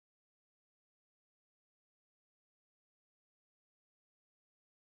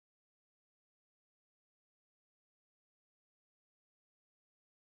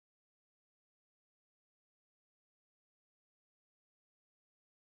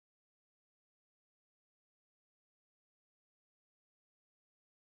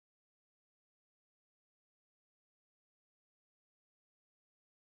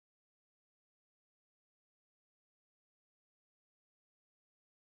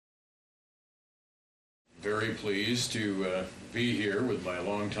very pleased to be here with my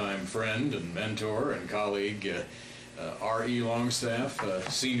longtime friend and mentor and colleague, R.E. Longstaff,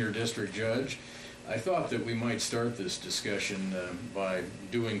 Senior District Judge. I thought that we might start this discussion by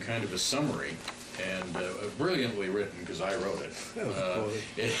doing kind of a summary, and brilliantly written because I wrote it.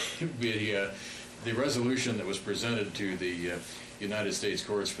 The resolution that was presented to the United States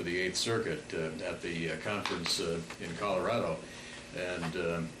Courts for the Eighth Circuit at the conference in Colorado,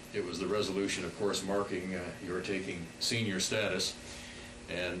 and it was the resolution, of course, marking your taking senior status.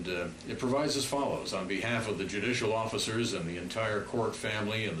 And it provides as follows: on behalf of the judicial officers and the entire court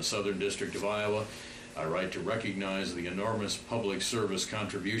family in the Southern District of Iowa, I write to recognize the enormous public service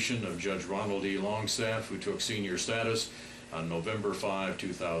contribution of Judge Ronald E. Longstaff, who took senior status on November 5,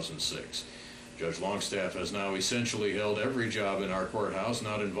 2006. Judge Longstaff has now essentially held every job in our courthouse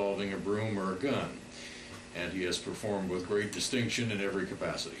not involving a broom or a gun, and he has performed with great distinction in every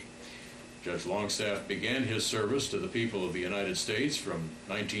capacity. Judge Longstaff began his service to the people of the United States from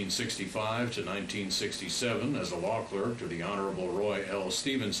 1965 to 1967 as a law clerk to the Honorable Roy L.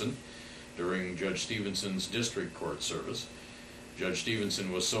 Stevenson during Judge Stevenson's district court service. Judge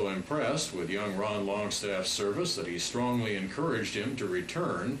Stevenson was so impressed with young Ron Longstaff's service that he strongly encouraged him to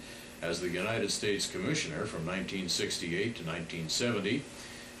return as the United States Commissioner from 1968 to 1970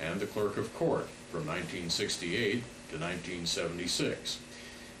 and the Clerk of Court from 1968 to 1976.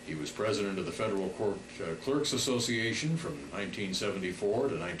 He was president of the Federal Court Clerks Association from 1974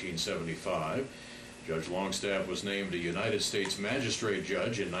 to 1975. Judge Longstaff was named a United States Magistrate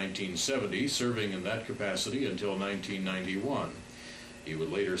Judge in 1970, serving in that capacity until 1991. He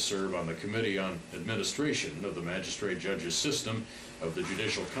would later serve on the Committee on Administration of the Magistrate Judges System of the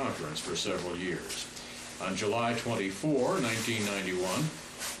Judicial Conference for several years. On July 24, 1991,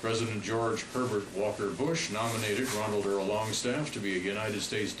 President George Herbert Walker Bush nominated Ronald Earl Longstaff to be a United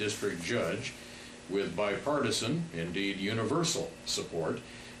States District Judge with bipartisan, indeed universal, support.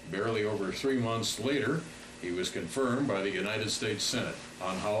 Barely over 3 months later, he was confirmed by the United States Senate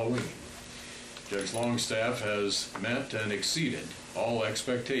on Halloween. Judge Longstaff has met and exceeded all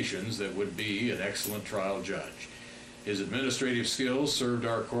expectations that would be an excellent trial judge. His administrative skills served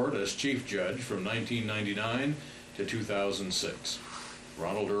our court as Chief Judge from 1999 to 2006.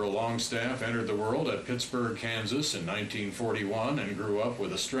 Ronald Earl Longstaff entered the world at Pittsburgh, Kansas in 1941 and grew up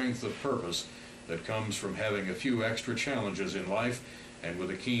with a strength of purpose that comes from having a few extra challenges in life and with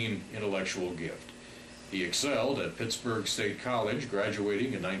a keen intellectual gift. He excelled at Pittsburgh State College, graduating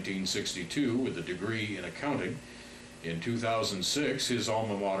in 1962 with a degree in accounting. In 2006, his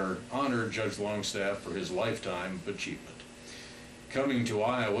alma mater honored Judge Longstaff for his lifetime achievement. Coming to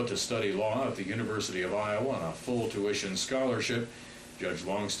Iowa to study law at the University of Iowa on a full tuition scholarship, Judge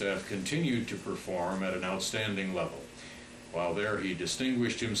Longstaff continued to perform at an outstanding level. While there, he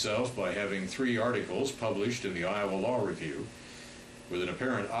distinguished himself by having 3 articles published in the Iowa Law Review. With an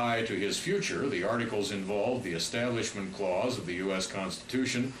apparent eye to his future, the articles involved the Establishment Clause of the U.S.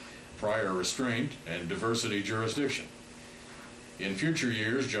 Constitution, prior restraint, and diversity jurisdiction. In future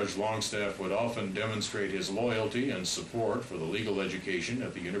years, Judge Longstaff would often demonstrate his loyalty and support for the legal education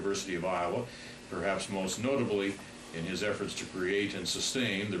at the University of Iowa, perhaps most notably in his efforts to create and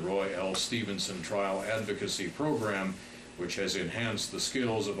sustain the Roy L. Stevenson Trial Advocacy Program, which has enhanced the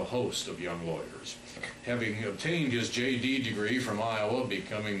skills of a host of young lawyers. Having obtained his J.D. degree from Iowa,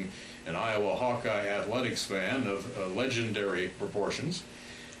 becoming an Iowa Hawkeye athletics fan of legendary proportions,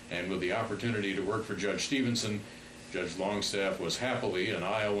 and with the opportunity to work for Judge Stevenson, Judge Longstaff was happily an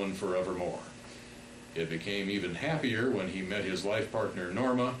Iowan forevermore. It became even happier when he met his life partner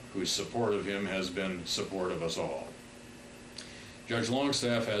Norma, whose support of him has been support of us all. Judge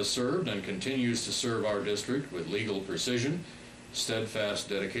Longstaff has served and continues to serve our district with legal precision, steadfast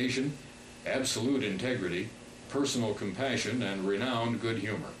dedication, absolute integrity, personal compassion, and renowned good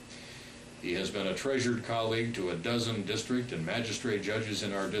humor. He has been a treasured colleague to a dozen district and magistrate judges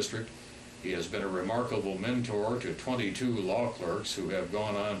in our district. He has been a remarkable mentor to 22 law clerks who have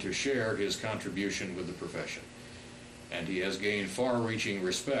gone on to share his contribution with the profession. And he has gained far-reaching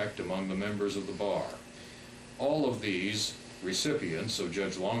respect among the members of the bar. All of these recipients of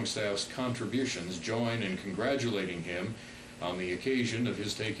Judge Longstaff's contributions join in congratulating him on the occasion of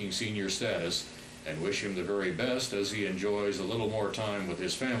his taking senior status and wish him the very best as he enjoys a little more time with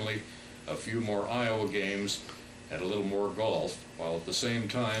his family, a few more Iowa games, and a little more golf, while at the same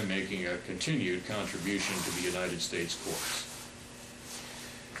time making a continued contribution to the United States courts.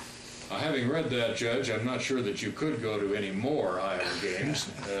 Having read that, Judge, I'm not sure that you could go to any more Iowa games,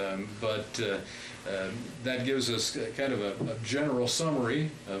 but that gives us kind of a general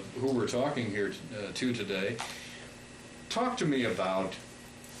summary of who we're talking here to today. Talk to me about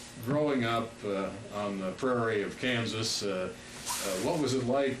growing up on the prairie of Kansas, what was it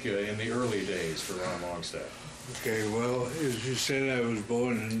like in the early days for Ron Longstaff? Okay, well, as you said, I was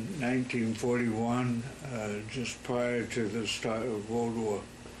born in 1941, just prior to the start of World War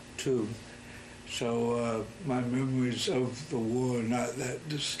II. So my memories of the war are not that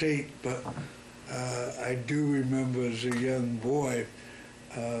distinct, but I do remember as a young boy,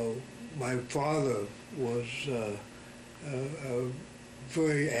 my father was a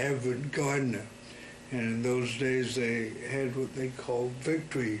very avid gardener. And in those days, they had what they called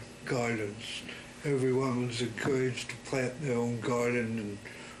victory gardens. Everyone was encouraged to plant their own garden and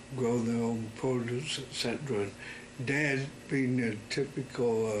grow their own produce, etc. Dad, being a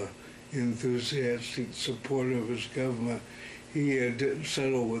typical enthusiastic supporter of his government, he didn't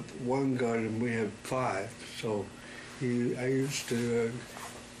settle with one garden. We had 5. So I used to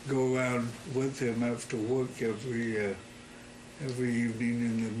go around with him after work every evening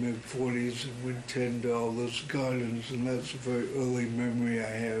in the mid-40s, and we'd tend to all those gardens, and that's a very early memory I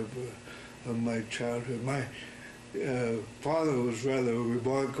have of my childhood. My father was rather a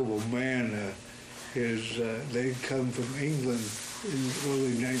remarkable man. They'd come from England in the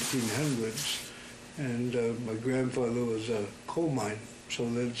early 1900s, and my grandfather was a coal miner, so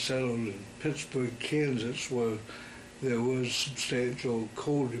they'd settled in Pittsburgh, Kansas, where there was substantial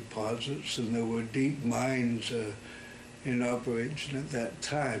coal deposits, and there were deep mines in operation at that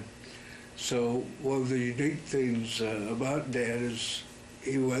time. So one of the unique things about Dad is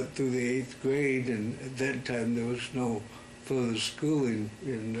he went through the 8th grade, and at that time there was no further schooling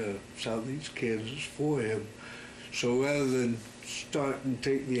in southeast Kansas for him. So rather than start and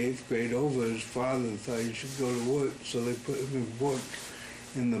take the 8th grade over, his father thought he should go to work, so they put him in work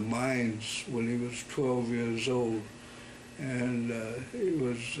in the mines when he was 12 years old. And he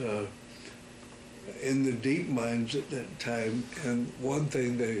was in the deep mines at that time, and one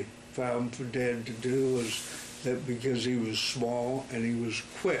thing they found for Dad to do was that because he was small and he was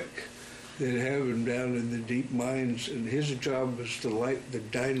quick, they'd have him down in the deep mines, and his job was to light the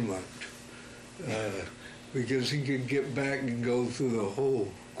dynamite because he could get back and go through the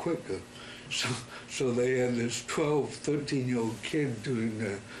hole quicker. So they had this 12, 13-year-old kid doing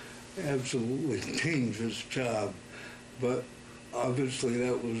an absolutely dangerous job. But obviously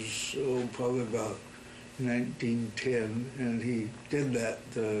that was probably about 1910, and he did that,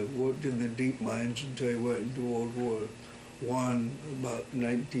 worked in the deep mines until he went into World War I about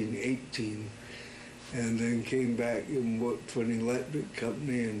 1918, and then came back and worked for an electric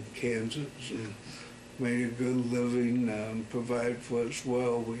company in Kansas and made a good living, provided for us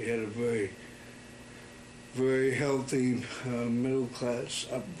well. We had a very, very healthy middle-class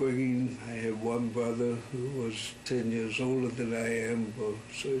upbringing. I had one brother who was 10 years older than I am,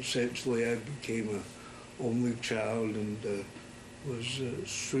 so essentially I became an only child and was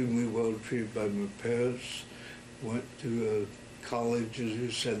extremely well treated by my parents. Went to college, as you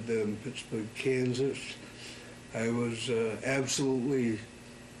said, there in Pittsburgh, Kansas. I was absolutely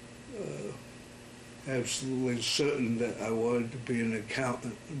certain that I wanted to be an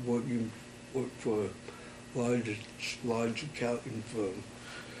accountant and work for a large accounting firm.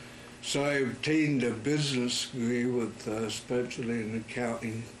 So I obtained a business degree with specialty in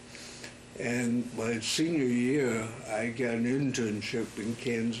accounting. And my senior year, I got an internship in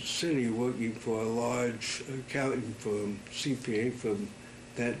Kansas City working for a large accounting firm, CPA firm,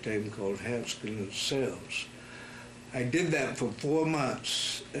 that time called Haskell & Sales. I did that for 4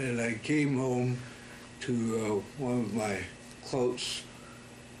 months, and I came home to one of my close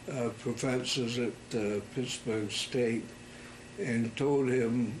professors at Pittsburgh State and told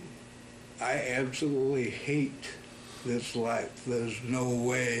him, I absolutely hate this life. There's no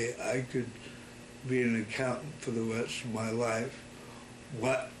way I could be an accountant for the rest of my life.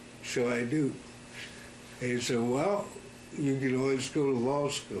 What shall I do? And he said, well, you can always go to law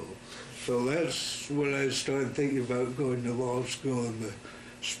school. So that's when I started thinking about going to law school in the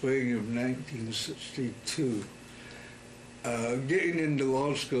spring of 1962. Getting into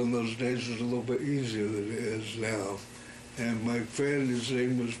law school in those days was a little bit easier than it is now. And my friend, his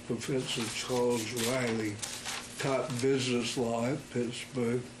name was Professor Charles Riley, taught business law at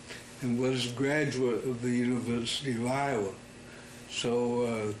Pittsburgh and was a graduate of the University of Iowa.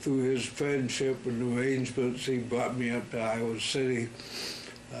 So through his friendship and arrangements, he brought me up to Iowa City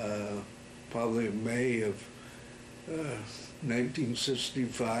probably in May of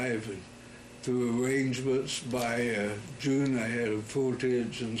 1965. And through arrangements, by June I had a full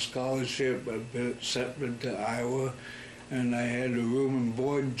tuition scholarship. I've been accepted to Iowa, and I had a room and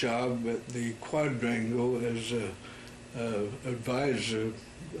board job at the Quadrangle as a advisor,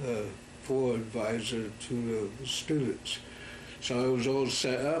 floor advisor to the students. So I was all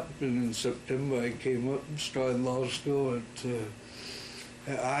set up, and in September I came up and started law school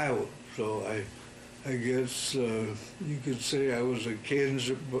at Iowa. So I guess you could say I was a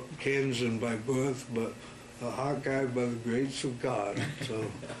Kansan by birth, but a Hawkeye by the grace of God. So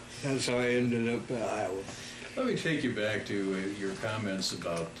that's how I ended up at Iowa. Let me take you back to your comments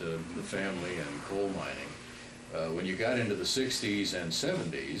about the family and coal mining. When you got into the 60s and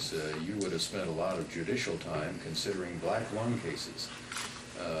 70s, you would have spent a lot of judicial time considering black lung cases.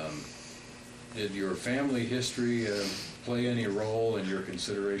 Did your family history play any role in your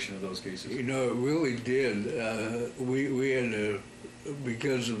consideration of those cases? You know, it really did. We had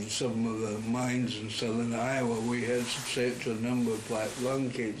because of some of the mines in southern Iowa, we had a substantial number of black lung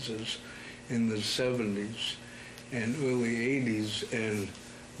cases in the 70s and early 80s, and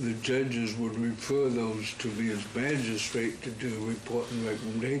the judges would refer those to me as magistrate to do a report and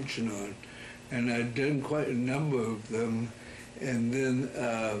recommendation on. And I'd done quite a number of them, and then,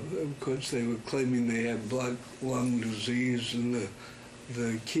 of course, they were claiming they had black lung disease, and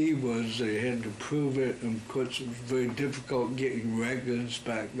the key was they had to prove it, and of course it was very difficult getting records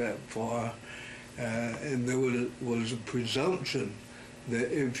back that far, and there was a presumption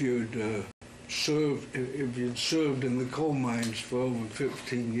that if you'd served in the coal mines for over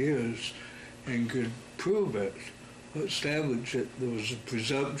 15 years and could prove it, establish it, there was a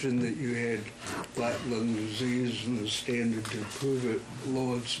presumption that you had black lung disease, and the standard to prove it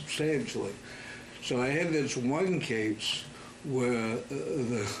lowered substantially. So I had this one case where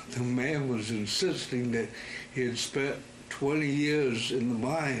the man was insisting that he had spent 20 years in the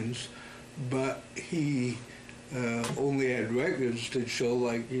mines, but he only had records to show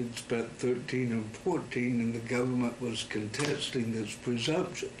like he'd spent 13 and 14, and the government was contesting this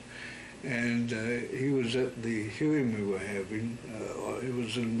presumption. And he was at the hearing we were having. It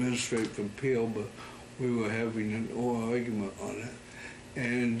was an administrative appeal, but we were having an oral argument on it.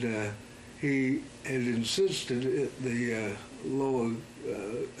 And he had insisted at the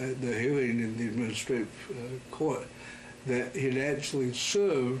at the hearing in the administrative court that he'd actually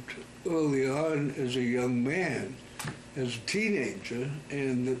served early on as a young man, as a teenager,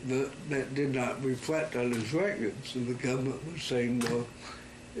 and that did not reflect on his records. And the government was saying, well,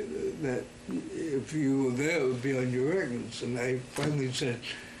 that if you were there, it would be on your records. And I finally said,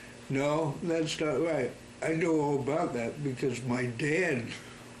 no, that's not right. I know all about that because my dad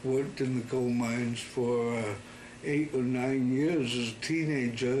worked in the coal mines for 8 or 9 years as a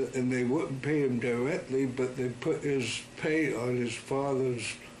teenager, and they wouldn't pay him directly, but they put his pay on his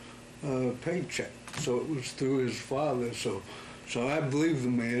father's paycheck. So it was through his father. So I believe the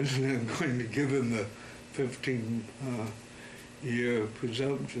man, and I'm going to give him the 15-year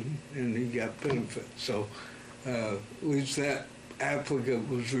presumption, and he got benefits. So at least that applicant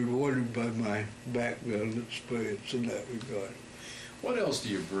was rewarded by my background experience in that regard. What else do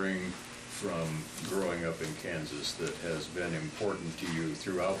you bring from growing up in Kansas that has been important to you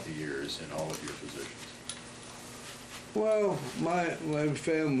throughout the years in all of your positions? Well, my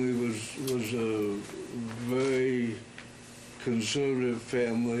family was a very conservative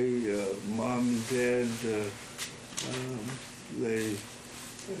family. Mom and Dad, they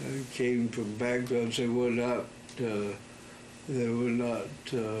came from backgrounds. They were not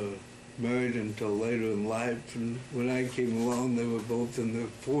married until later in life. And when I came along, they were both in their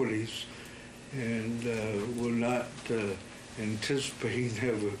 40s, and were not anticipating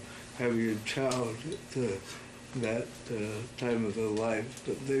having a child at that time of their life.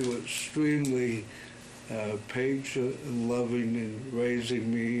 But they were extremely patient and loving in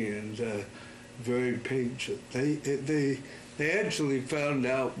raising me, and very patient. They actually found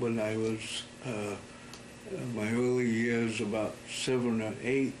out when I was my early years, about 7 or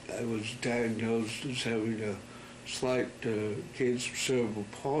 8, I was diagnosed as having a slight case of cerebral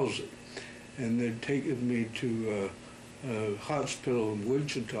palsy, and they'd taken me to a hospital in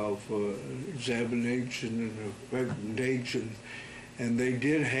Wichita for an examination and a recommendation, and they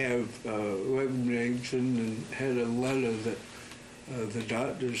did have a recommendation and had a letter that the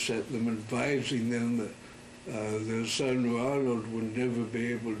doctor sent them advising them that their son Ronald would never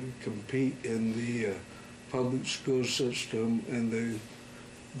be able to compete in the public school system, and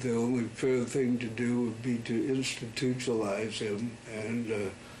the only fair thing to do would be to institutionalize him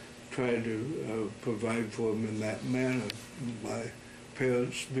and try to provide for him in that manner. My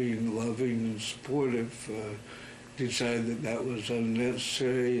parents, being loving and supportive, decided that was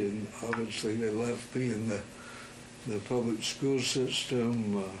unnecessary, and obviously they left me in the public school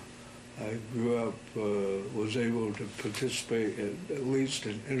system. I grew up, was able to participate at least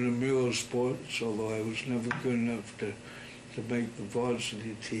in intramural sports, although I was never good enough to make the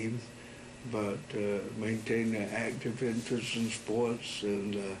varsity team. but maintained an active interest in sports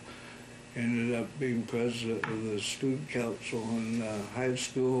and ended up being president of the student council in high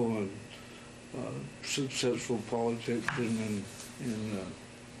school and successful politician in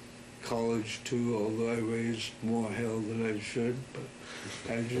college too, although I raised more hell than I should.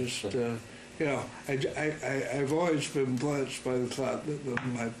 But I just, I've always been blessed by the thought that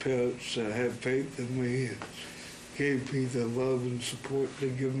my parents had faith in me and gave me the love and support to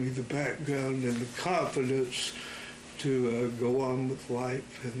give me the background and the confidence to go on with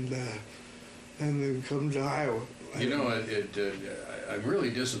life and then come to Iowa. You know, I'm really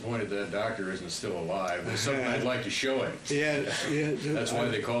disappointed that doctor isn't still alive. There's something I'd like to show him. Yeah. That's why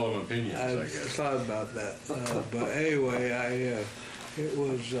they call them opinions, I I guess. thought about that. But anyway, it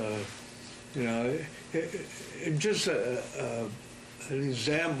was, just an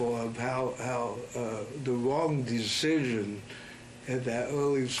example of how the wrong decision at that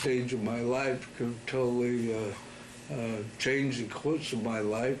early stage of my life could totally change the course of my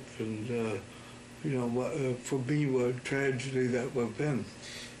life and, for me, what a tragedy that would have been.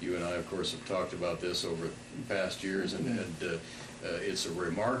 You and I, of course, have talked about this over past years, and it's a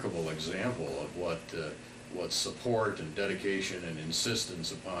remarkable example of what support and dedication and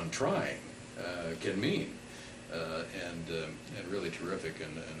insistence upon trying can mean, and really terrific.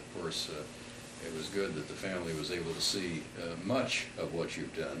 And of course, it was good that the family was able to see much of what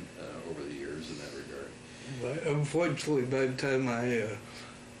you've done over the years in that regard. But unfortunately, by the time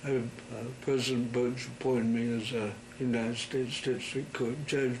President Bush appointed me as a United States District Court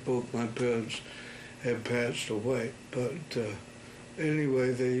judge, both my parents had passed away. But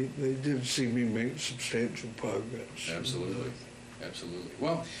anyway, they did see me make substantial progress. Absolutely. Absolutely.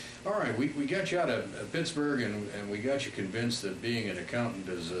 Well, all right, we got you out of Pittsburgh, and we got you convinced that being an accountant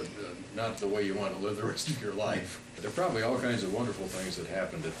is not the way you want to live the rest of your life. There are probably all kinds of wonderful things that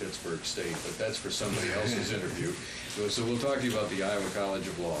happened at Pittsburgh State, but that's for somebody else's interview. So we'll talk to you about the Iowa College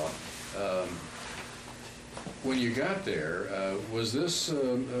of Law. When you got there, was this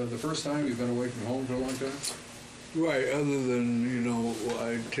the first time you've been away from home for a long time? Right, other than,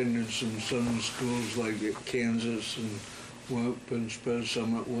 I attended some Sunday schools like at Kansas and went up and spent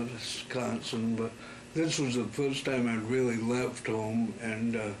some at Wisconsin, but this was the first time I'd really left home,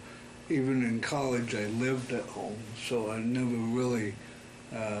 and even in college I lived at home, so I'd never really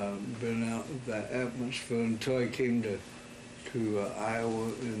been out of that atmosphere until I came to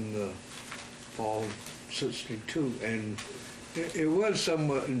Iowa in the fall of '62, and it was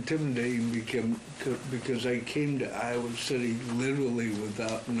somewhat intimidating because I came to Iowa City literally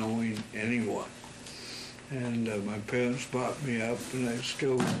without knowing anyone. And my parents brought me up, and I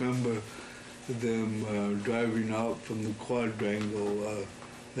still remember them driving out from the quadrangle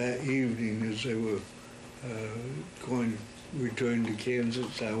that evening as they were returning to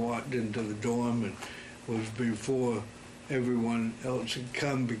Kansas. I walked into the dorm, and it was before everyone else had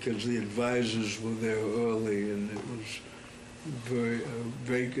come because the advisors were there early, and it was a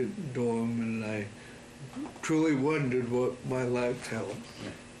vacant dorm, and I truly wondered what my life held.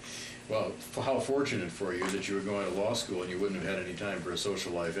 Well, how fortunate for you that you were going to law school and you wouldn't have had any time for a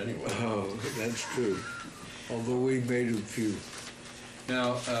social life anyway. Oh, that's true. Although we made a few.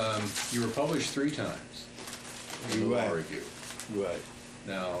 Now, you were published 3 times in the Law Review. Right.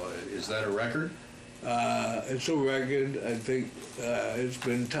 Now, is that a record? It's a record. I think it's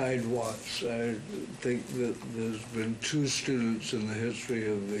been tied once. I think that there's been 2 students in the history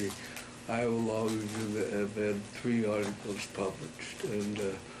of the Iowa Law Review that have had 3 articles published.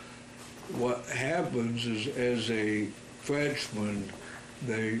 And what happens is, as a freshman,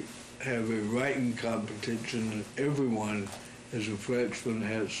 they have a writing competition, and everyone, as a freshman,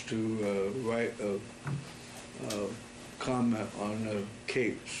 has to write a comment on a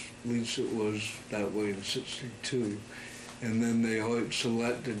case. At least it was that way in '62. And then they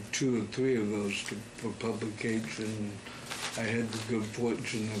selected 2 or 3 of those for publication. I had the good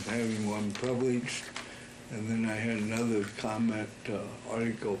fortune of having one published, and then I had another comment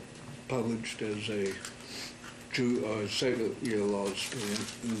article published as a second-year law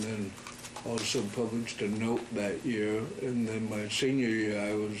student, and then also published a note that year. And then my senior year,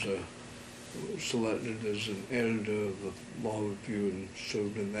 I was selected as an editor of the Law Review and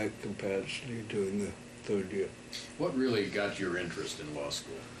served in that capacity during the 3rd year. What really got your interest in law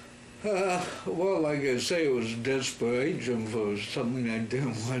school? Well, like I say, it was desperation for something I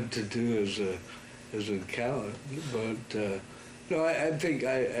didn't want to do as an accountant. But no, I think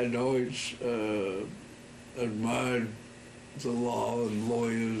I had always admired the law and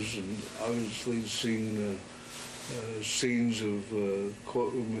lawyers, and obviously seen the scenes of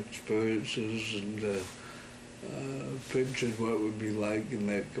courtroom experiences, and pictured what it would be like in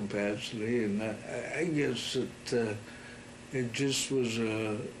that capacity, and I guess it just was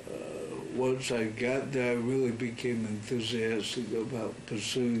once I got there, I really became enthusiastic about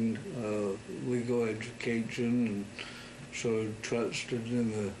pursuing legal education, and sort of trusted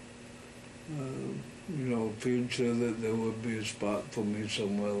in the future that there would be a spot for me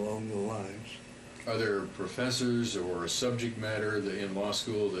somewhere along the lines. Are there professors or subject matter in law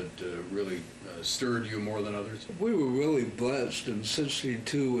school that really stirred you more than others? We were really blessed in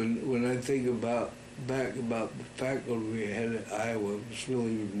 '62, when I think back about the faculty we had at Iowa. It was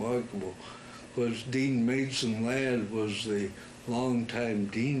really remarkable. Because Dean Mason Ladd was the longtime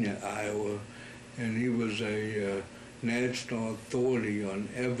dean at Iowa, and he was a national authority on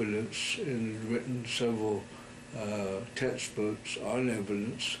evidence and had written several textbooks on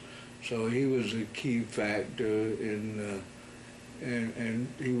evidence. So he was a key factor in, and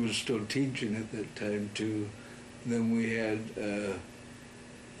he was still teaching at that time too. Then we had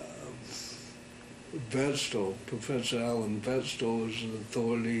Vestal, Professor Alan Vestal was an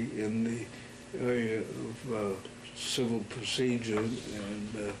authority in the area of civil procedure,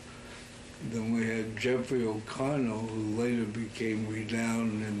 and then we had Jeffrey O'Connell, who later became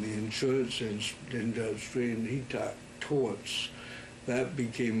renowned in the insurance industry, and he taught torts. That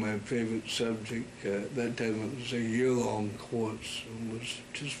became my favorite subject. At that time it was a year-long course and was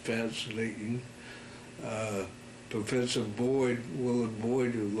just fascinating. Professor Boyd, Willard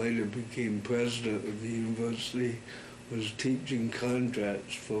Boyd, who later became president of the university, was teaching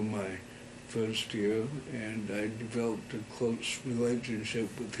contracts for my first year, and I developed a close relationship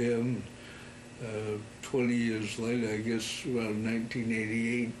with him. 20 years later, I guess around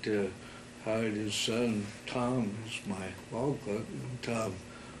 1988, hired his son, Tom, as my law clerk, and Tom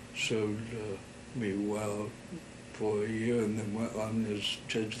served me well for a year, and then went on as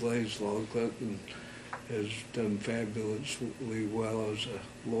Judge Lay's law clerk, and has done fabulously well as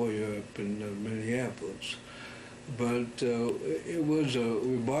a lawyer up in Minneapolis. But it was a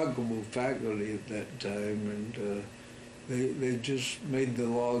remarkable faculty at that time, and they just made the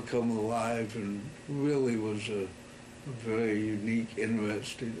law come alive, and really was a very unique,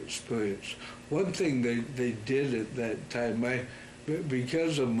 interesting experience. One thing they did at that time,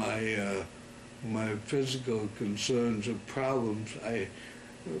 because of my physical concerns or problems,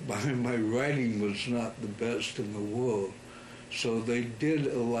 my writing was not the best in the world, so they did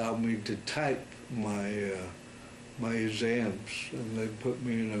allow me to type my exams, and they put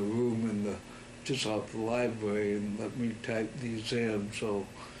me in a room just off the library and let me type the exam. So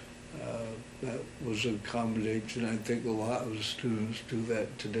that was an accommodation. I think a lot of students do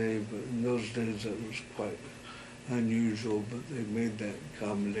that today, but in those days that was quite unusual, but they made that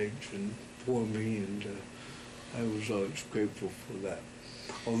accommodation for me, and I was always grateful for that.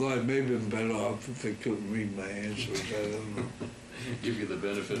 Although I may have been better off if they couldn't read my answers. I don't know. Give you the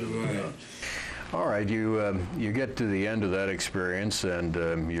benefit of the doubt. All right, you get to the end of that experience, and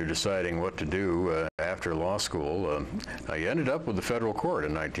you're deciding what to do after law school. You ended up with the federal court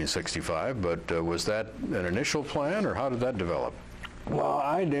in 1965, but was that an initial plan, or how did that develop? Well,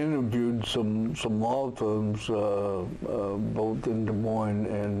 I'd interviewed some law firms, both in Des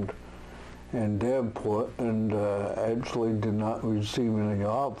Moines and Davenport, and actually did not receive any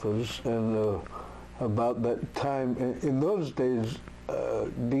offers. And about that time, in those days,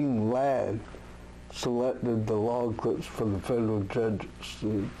 Dean Ladd selected the law clerks for the federal judges.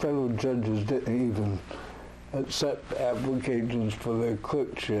 The federal judges didn't even accept applications for their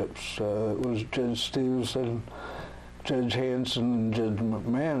clerkships. It was Judge Stevenson, Judge Hanson, and Judge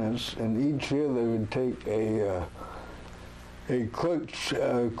McManus, and each year they would take a clerk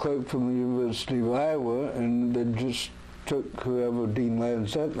from the University of Iowa, and they just took whoever Dean Ladd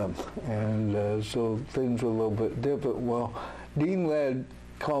sent them. And so things were a little bit different. Well, Dean Ladd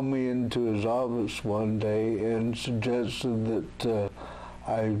called me into his office one day and suggested that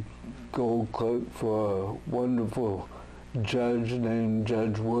I go clerk for a wonderful judge named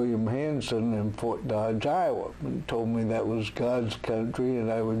Judge William Hanson in Fort Dodge, Iowa, and told me that was God's country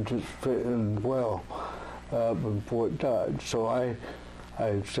and I would just fit in well in Fort Dodge. So I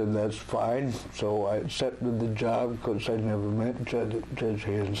said that's fine. So I accepted the job because I never met Judge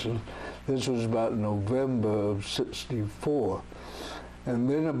Hanson. This was about November of '64. And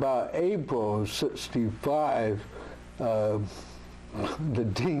then about April of '65, the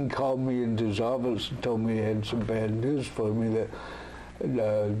dean called me into his office and told me he had some bad news for me,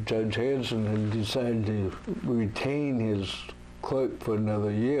 that Judge Hanson had decided to retain his clerk for another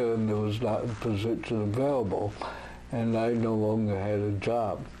year, and there was not a position available, and I no longer had a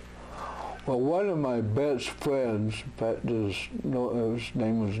job. Well, one of my best friends, in fact, his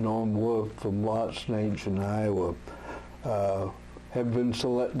name was Ronald from Longstaff, Iowa, had been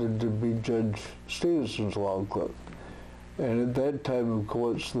selected to be Judge Stevenson's law clerk. And at that time, of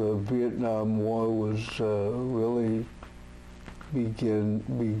course, the Vietnam War was really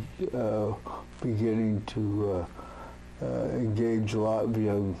beginning to engage a lot of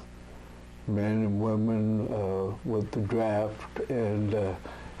young men and women with the draft, and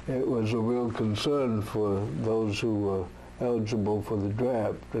it was a real concern for those who were eligible for the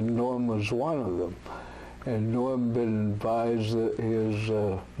draft, and Norm was one of them. And Norm had been advised that his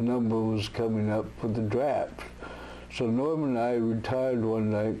number was coming up for the draft. So Norm and I retired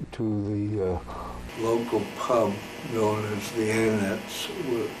one night to the local pub known as the Annex,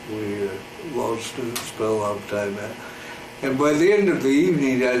 where law students spent a lot of time at. And by the end of the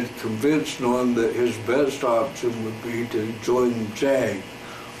evening, I convinced Norm that his best option would be to join the JAG,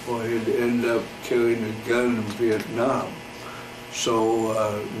 or he'd end up carrying a gun in Vietnam. So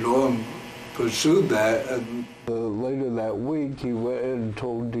Norm pursued that, and later that week he went and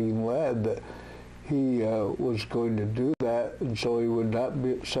told Dean Ladd that he was going to do that, and so he would not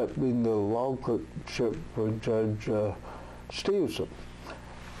be accepting the law clerkship for Judge Stevenson.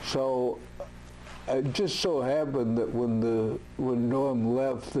 So it just so happened that when Norm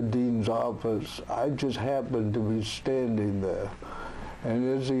left the dean's office, I just happened to be standing there. And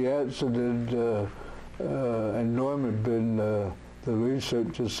as he answered, and Norm had been the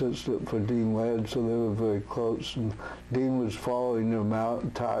research assistant for Dean Ladd, so they were very close, and Dean was following him out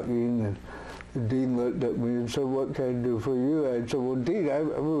and talking, and the Dean looked at me and said, "What can I do for you?" I said, "Well, Dean, I'm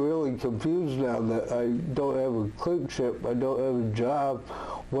really confused now that I don't have a clerkship, I don't have a job.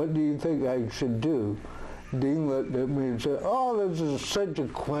 What do you think I should do?" Dean looked at me and said, "Oh, this is such a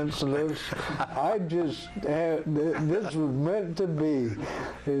coincidence. I just had, this was meant to be."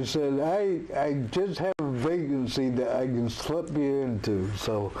 He said, I just have a vacancy that I can slip you into.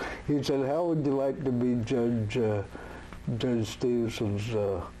 So he said, "How would you like to be Judge Stevenson's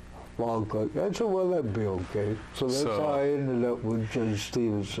law clerk?" I said, "Well, that'd be okay." So that's how I ended up with Judge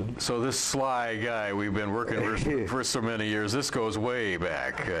Stevenson. So this sly guy we've been working with for so many years, this goes way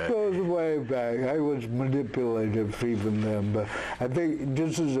back. It goes way back. I was manipulative even then, but I think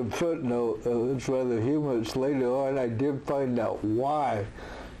just as a footnote, it's rather humorous. Later on, I did find out why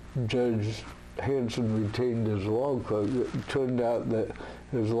Judge Hanson retained his law clerk. It turned out that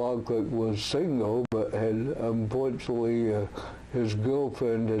his law clerk was single, but had unfortunately his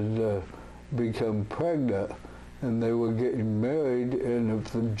girlfriend had become pregnant, and they were getting married, and if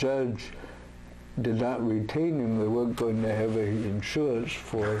the judge did not retain him, they weren't going to have any insurance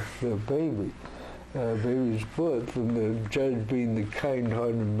for their baby's birth, and the judge, being the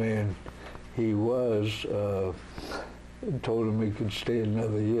kind-hearted man he was, told him he could stay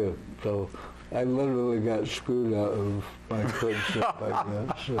another year. So I literally got screwed out of my clerkship like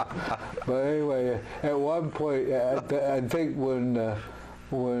that. So, but anyway, at one point, I think when I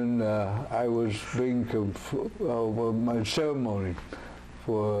was being my ceremony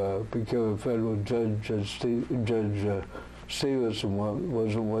for becoming a federal judge, Judge Stevenson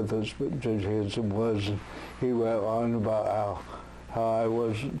wasn't with us, but Judge Hanson was, and he went on about how I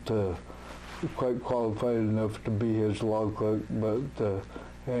wasn't quite qualified enough to be his law clerk, but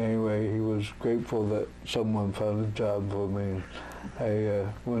anyway, he was grateful that someone found a job for me.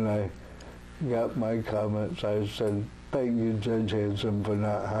 When I got my comments, I said, "Thank you, Judge Hanson, for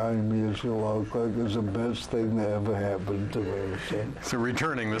not hiring me as your law clerk. It's the best thing that ever happened to me." So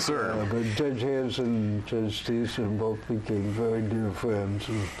returning the serve. But Judge Hanson and Judge Stevenson both became very dear friends,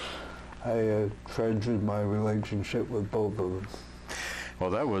 and I treasured my relationship with both of them. Well,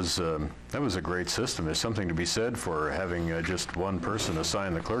 that was a great system. There's something to be said for having just one person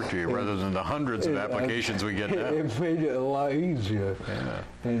assign the clerk to you rather than the hundreds of applications we get now. It made it a lot easier. Yeah.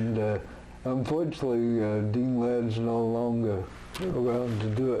 And unfortunately, Dean Ladd's no longer around to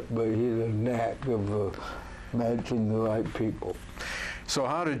do it, but he had a knack of matching the right people. So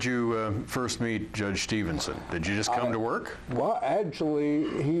how did you first meet Judge Stevenson? Did you just come to work? Well, actually,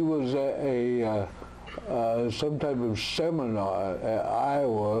 he was at some type of seminar at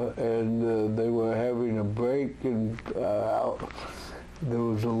Iowa, and they were having a break, and there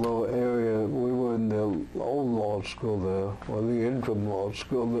was a little area. We were in the old law school there, or the interim law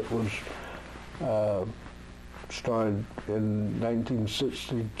school that was started in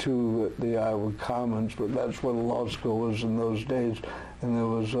 1962 at the Iowa Commons, but that's what a law school was in those days. And there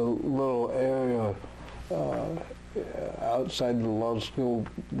was a little area outside the law school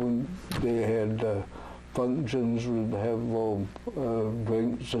when they had functions, would have little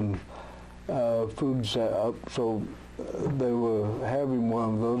drinks and food set up. So they were having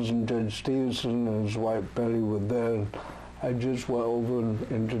one of those. Charles and Judge Stevenson and his wife Betty were there. And I just went over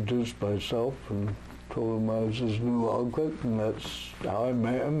and introduced myself and told him I was his new law clerk, and that's how I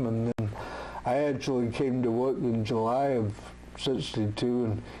met him. And then I actually came to work in July of '62,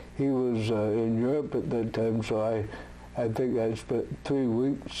 and he was in Europe at that time, so I think I spent 3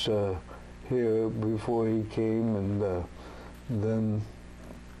 weeks here before he came, and then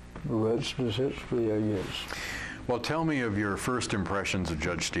the rest is history, I guess. Well, tell me of your first impressions of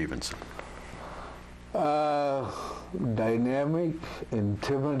Judge Stevenson. Dynamic,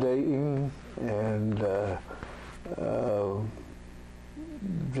 intimidating, and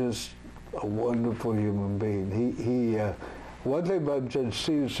just a wonderful human being. He one thing about Judge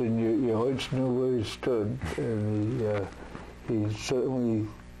Stevenson, you always knew where he stood, and he certainly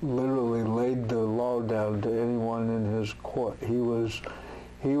literally laid the law down to anyone in his court. He was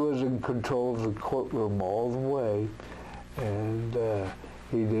in control of the courtroom all the way, and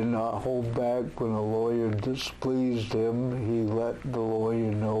he did not hold back when a lawyer displeased him. He let the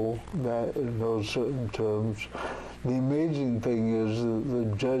lawyer know that in those certain terms. The amazing thing is that the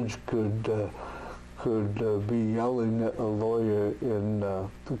judge could be yelling at a lawyer in the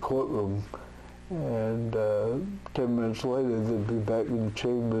courtroom, and 10 minutes later they'd be back in the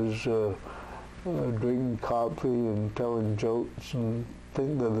chambers drinking coffee and telling jokes and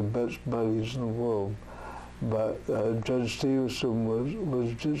think they're the best buddies in the world. But Judge Stevenson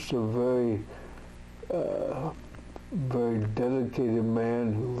was just a very dedicated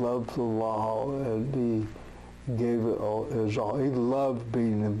man who loved the law, and he gave it all his all. He loved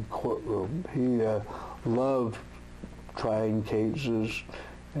being in the courtroom. He loved trying cases,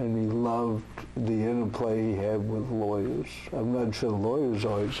 and he loved the interplay he had with lawyers. I'm not sure lawyers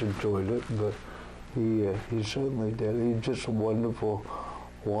always enjoyed it, but he certainly did. He's just a wonderful,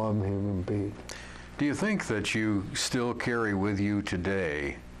 warm human being. Do you think that you still carry with you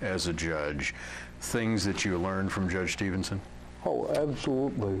today as a judge things that you learned from Judge Stevenson? Oh,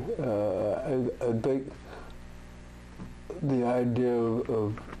 absolutely. I think the idea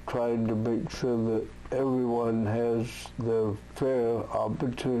of trying to make sure that everyone has the fair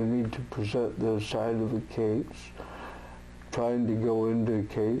opportunity to present their side of the case, trying to go into a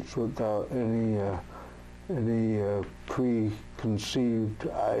case without any preconceived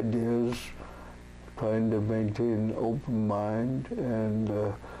ideas, trying to maintain an open mind, and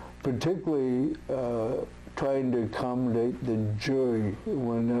particularly trying to accommodate the jury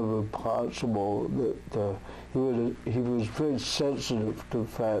whenever possible. That he was very sensitive to the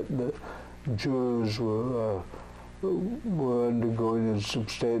fact that jurors were undergoing a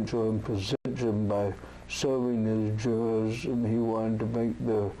substantial imposition by serving as jurors, and he wanted to make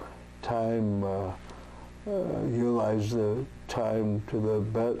the time utilize the time to the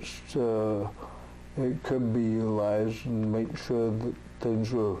best it could be utilized, and make sure that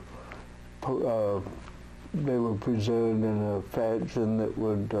things were they were presented in a fashion that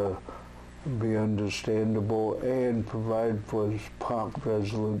would be understandable and provide for as prompt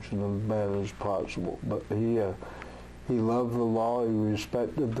resolution of the matter as possible. But he loved the law, he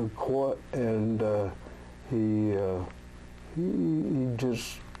respected the court, and he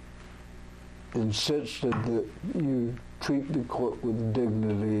just insisted that you treat the court with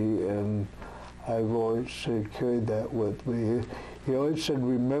dignity, and I've always carried that with me. He always said,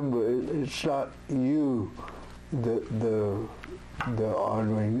 remember, it's not you that they're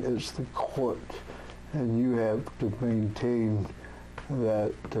honoring, it's the court, and you have to maintain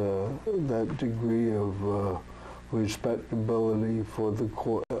that degree of respectability for the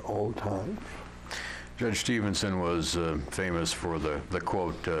court at all times. Judge Stevenson was famous for the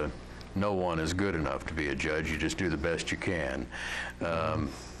quote, no one is good enough to be a judge, you just do the best you can.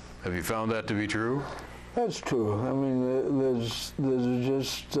 Have you found that to be true? That's true. I mean, there's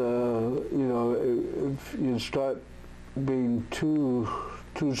just, if you start being too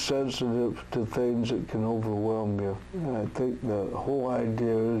sensitive to things, it can overwhelm you. And I think the whole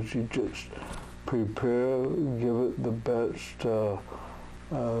idea is you just prepare, give it the best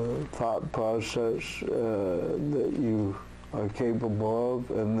thought process that you are capable of,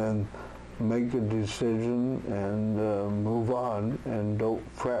 and then make a decision and move on, and don't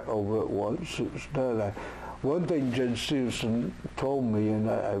fret over it once it's done. One thing Judge Stevenson told me, and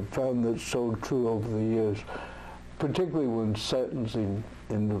I found that so true over the years, particularly when sentencing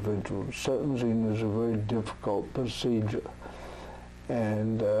individuals. Sentencing is a very difficult procedure,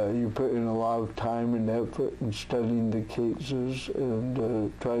 and you put in a lot of time and effort in studying the cases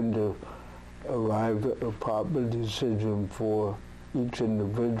and trying to arrive at a proper decision for each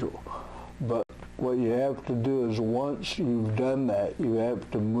individual. But what you have to do is, once you've done that, you have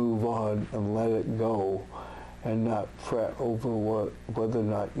to move on and let it go, and not fret over whether or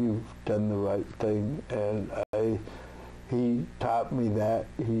not you've done the right thing. And he taught me that.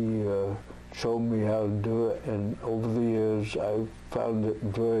 He showed me how to do it, and over the years I found it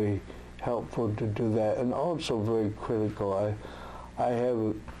very helpful to do that, and also very critical. I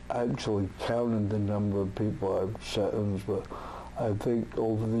have actually counted the number of people I've sentenced, but I think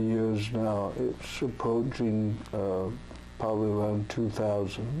over the years now it's approaching probably around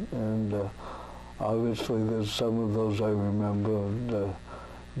 2,000, and obviously there's some of those I remember, and,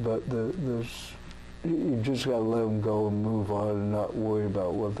 but there's you just got to let them go and move on and not worry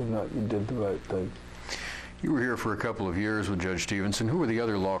about whether or not you did the right thing. You were here for a couple of years with Judge Stevenson. Who were the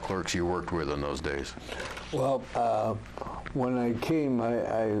other law clerks you worked with in those days? Well, when I came,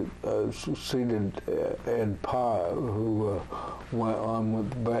 I succeeded Ed Parr, who went on with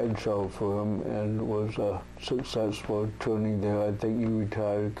the Bradshaw firm and was a successful attorney there. I think he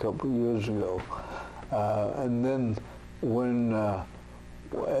retired a couple of years ago. And then when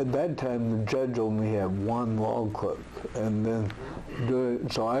at that time, the judge only had one law clerk, and then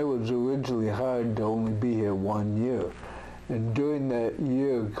so I was originally hired to only be here 1 year. And during that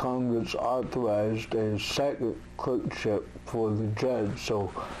year, Congress authorized a second clerkship for the judge. So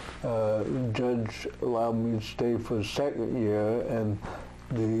the judge allowed me to stay for a second year, and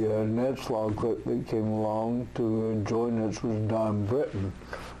the next law clerk that came along to join us was Don Britton,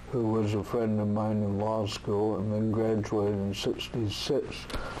 who was a friend of mine in law school and then graduated in '66.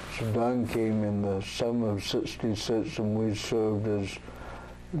 So Don came in the summer of '66, and we served as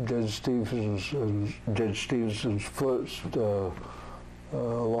Judge Stevenson's first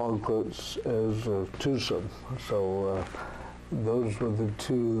law clerks as a twosome. So those were the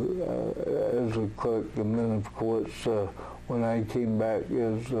two as a clerk, and then of course when I came back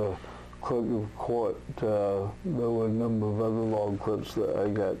as clerk of court, there were a number of other law clerks that I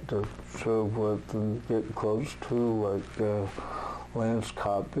got to serve with and get close to, like Lance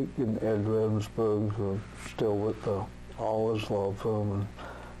Kopic and Ed Remsburg, who are still with the Allers Law Firm,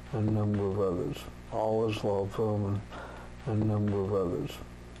 and a number of others. Allers Law Firm and a number of others.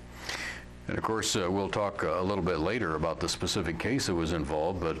 And of course, we'll talk a little bit later about the specific case that was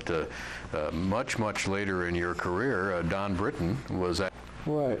involved, but much later in your career, Don Britton was at...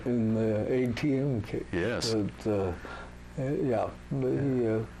 Right, in the ATM case. Yes. But, yeah, but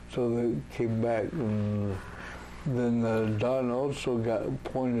he, so they came back, and then Don also got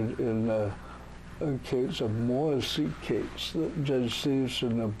appointed in a case, a Morrissey case, that Judge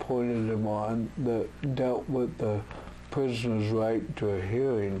Stevenson appointed him on, that dealt with the prisoner's right to a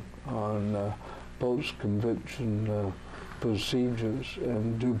hearing on post-conviction procedures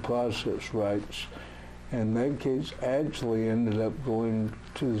and due process rights. And that case actually ended up going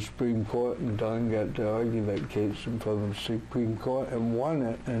to the Supreme Court, and Don got to argue that case in front of the Supreme Court and won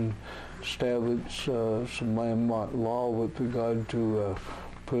it, and established some landmark law with regard to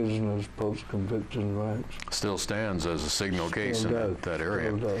prisoners' post-conviction rights. Still stands as a signal case in that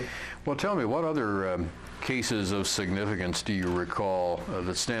area. Well, tell me, what other cases of significance do you recall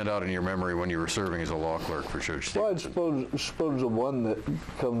that stand out in your memory when you were serving as a law clerk for Judge Stevenson? Well, I suppose the one that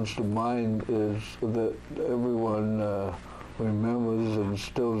comes to mind is that everyone remembers and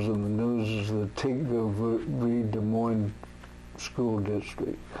still is in the news is the Tinker v. Des Moines School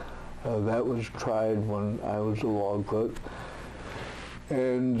District. That was tried when I was a law clerk,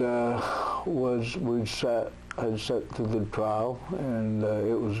 and I sat through the trial, and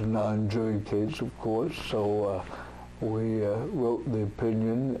it was a non-jury case, of course, so we wrote the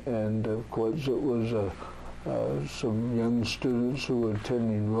opinion, and of course it was some young students who were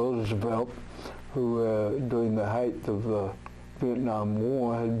attending Roosevelt, who during the height of the Vietnam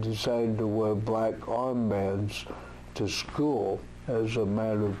War had decided to wear black armbands to school as a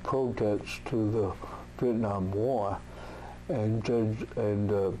matter of protest to the Vietnam War. And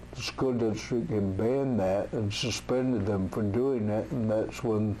the school district had banned that and suspended them for doing that, and that's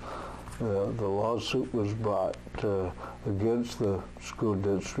when the lawsuit was brought against the school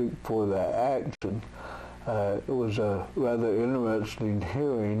district for that action. It was a rather interesting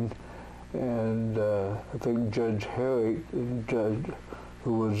hearing, and I think Judge Herrick,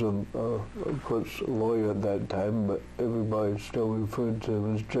 who was of course a lawyer at that time, but everybody still referred to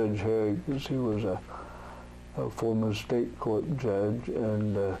him as Judge Herrick because he was a former state court judge,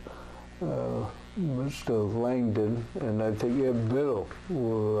 and Mr. Langdon and I think Ed Biddle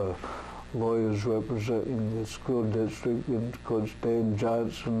were lawyers representing the school district, and of course Dan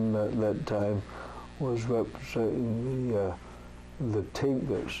Johnson at that time was representing the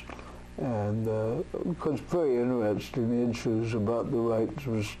Tinkers. And of course very interesting issues about the rights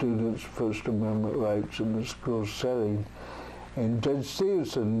of students, First Amendment rights in the school setting. And Judge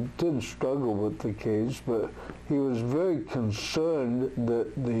Stevenson did struggle with the case, but he was very concerned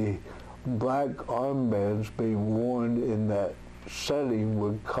that the black armbands being worn in that setting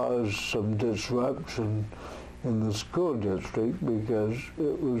would cause some disruption in the school district, because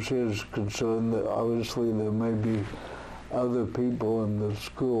it was his concern that obviously there may be other people in the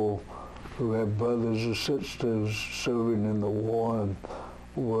school who had brothers or sisters serving in the war and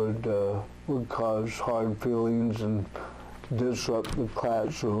would cause hard feelings and disrupt the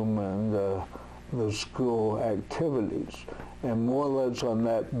classroom and the school activities. And more or less on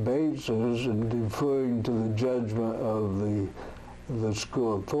that basis, and deferring to the judgment of the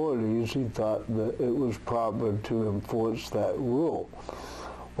school authorities, he thought that it was proper to enforce that rule.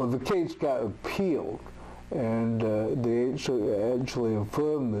 Well, the case got appealed, and the 8th Circuit actually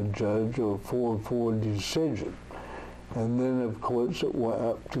affirmed the judge a 4-4 decision. And then, of course, it went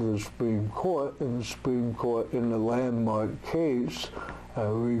up to the Supreme Court, and the Supreme Court, in the landmark case,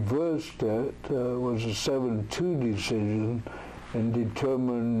 reversed it. Was a 7-2 decision, and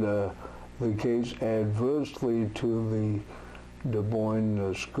determined the case adversely to the Des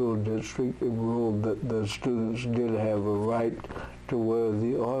Moines School District, and ruled that the students did have a right to wear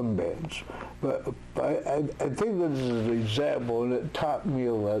the armbands. But I think this is an example, and it taught me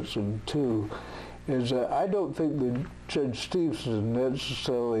a lesson too, is that I don't think that Judge Stevenson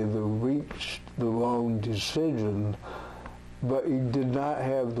necessarily reached the wrong decision, but he did not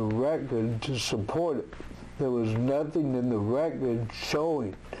have the record to support it. There was nothing in the record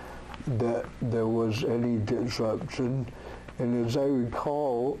showing that there was any disruption, and as I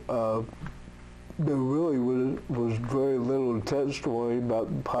recall, there really was very little testimony about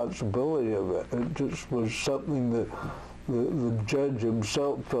the possibility of it. It just was something that the judge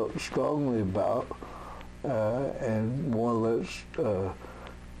himself felt strongly about, and more or less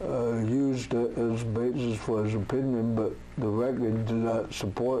used it as a basis for his opinion, but the record did not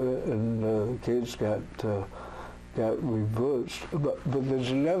support it, and the case got reversed. But there's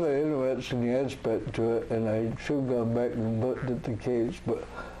another interesting aspect to it, and I should have gone back and looked at the case, but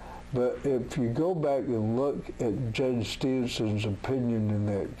if you go back and look at Judge Stevenson's opinion in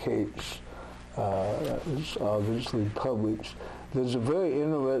that case, it's obviously published, there's a very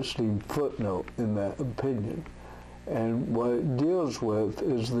interesting footnote in that opinion. And what it deals with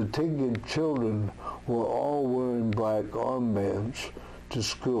is the Tinker children were all wearing black armbands to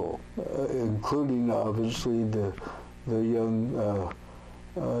school, including obviously the young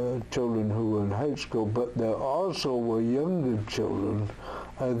children who were in high school, but there also were younger children,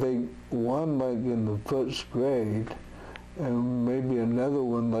 I think one like in the 1st grade, and maybe another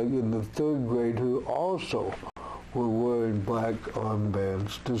one like in the 3rd grade, who also were wearing black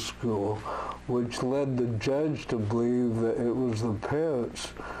armbands to school, which led the judge to believe that it was the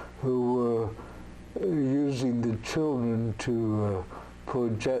parents who were using the children to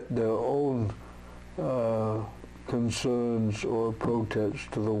project their own concerns or protests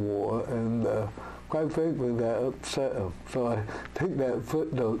to the war, and quite frankly, that upset him. So I think that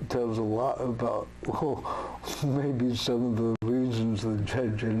footnote tells a lot about maybe some of the reasons the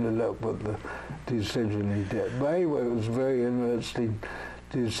judge ended up with the decision he did. But anyway, it was a very interesting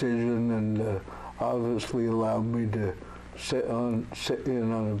decision, and obviously allowed me to sit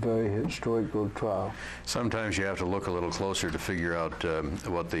in on a very historical trial. Sometimes you have to look a little closer to figure out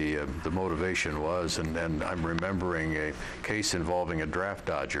what the motivation was, and I'm remembering a case involving a draft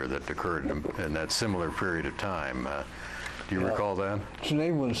dodger that occurred in that similar period of time. Do you recall that? His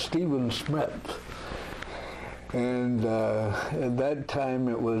name was Stephen Smith. And at that time,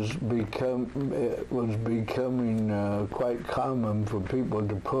 it was becoming quite common for people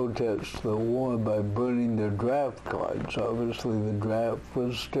to protest the war by burning their draft cards. Obviously, the draft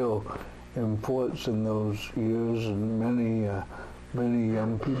was still in force in those years, and many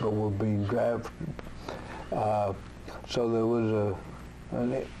young people were being drafted. So there was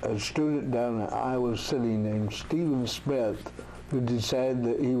a student down in Iowa City named Stephen Smith who decided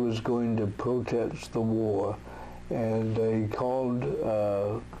that he was going to protest the war. And he called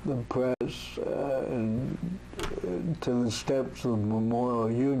the press and to the steps of the Memorial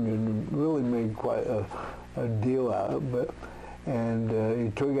Union, and really made quite a deal out of it. And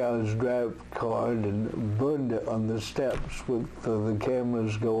he took out his draft card and burned it on the steps with the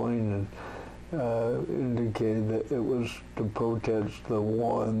cameras going, and indicated that it was to protest the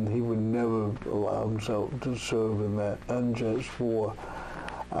war, and he would never allow himself to serve in that unjust war.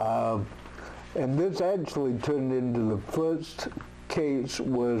 And this actually turned into the first case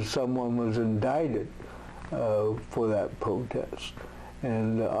where someone was indicted for that protest.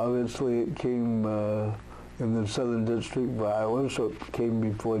 And obviously it came in the Southern District of Iowa, so it came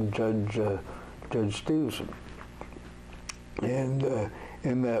before Judge Stevenson. And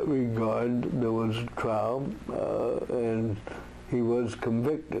in that regard, there was a trial, and he was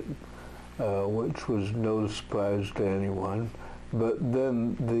convicted, which was no surprise to anyone. But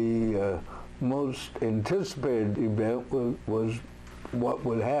then the most anticipated event was what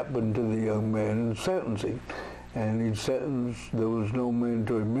would happen to the young man in sentencing. And he sentenced, there was no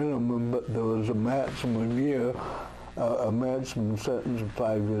mandatory minimum, but there was a maximum sentence of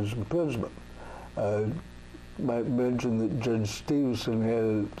 5 years imprisonment. Might mention that Judge Stevenson had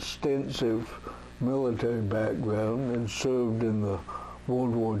an extensive military background and served in the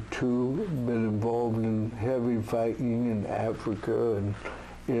World War II, been involved in heavy fighting in Africa and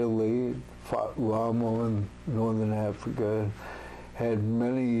Italy, fought Rommel in Northern Africa, had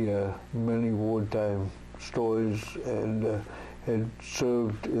many wartime stories, and had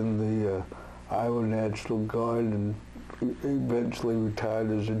served in the Iowa National Guard and eventually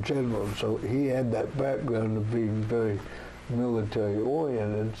retired as a general. So he had that background of being very military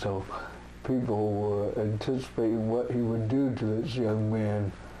oriented, so people were anticipating what he would do to this young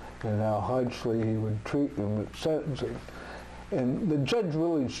man and how harshly he would treat him at sentencing. And the judge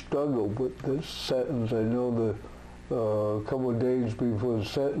really struggled with this sentence. I know a couple of days before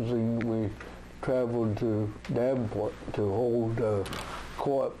sentencing, we traveled to Davenport to hold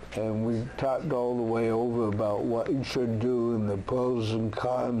court, and we talked all the way over about what he should do and the pros and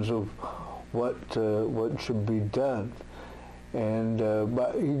cons of what should be done. And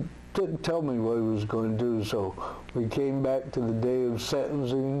but he didn't tell me what he was going to do. So we came back to the day of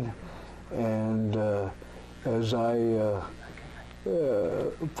sentencing, and as I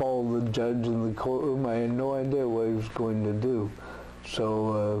followed the judge in the courtroom, I had no idea what he was going to do.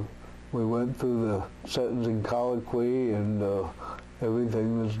 So we went through the sentencing colloquy, and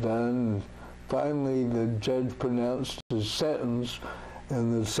everything was done. Finally, the judge pronounced his sentence,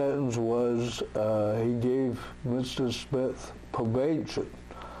 and the sentence was he gave Mr. Smith probation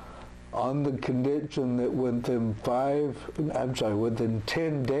on the condition that within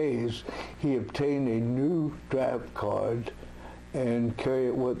 10 days, he obtained a new draft card and carry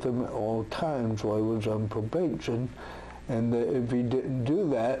it with him at all times while he was on probation, and that if he didn't do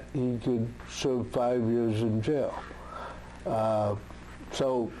that, he could serve 5 years in jail.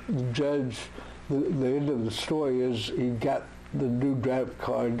 So the judge, the end of the story is he got the new draft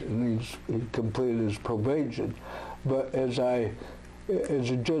card and he completed his probation. But as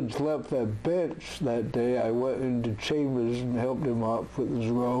the judge left that bench that day, I went into chambers and helped him off with his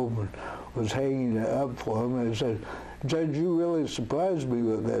robe and was hanging it up for him. And I said, "Judge, you really surprised me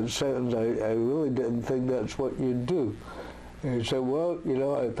with that sentence. I really didn't think that's what you'd do." And he said, "Well,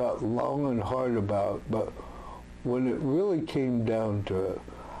 I thought long and hard about it, but when it really came down to it,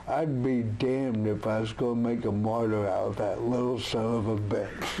 I'd be damned if I was going to make a martyr out of that little son of a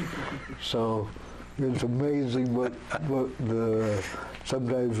bitch." So it's amazing what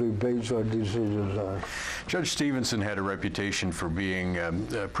sometimes we base our decisions on. Judge Stevenson had a reputation for being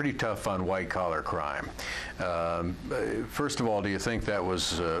pretty tough on white-collar crime. First of all, do you think that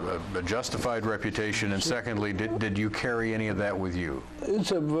was a justified reputation? And secondly, did you carry any of that with you?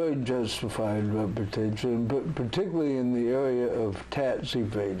 It's a very justified reputation, but particularly in the area of tax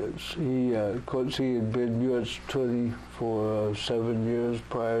evaders. He, of course, he had been U.S. attorney for 7 years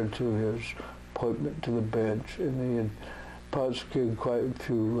prior to his appointment to the bench, and he had prosecuted quite a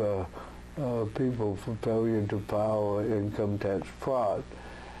few people for failure to file income tax fraud.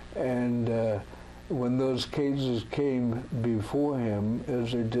 And when those cases came before him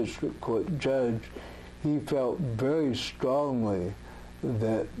as a district court judge, he felt very strongly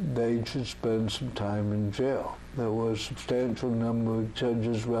that they should spend some time in jail. There was a substantial number of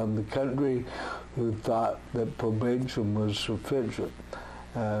judges around the country who thought that probation was sufficient.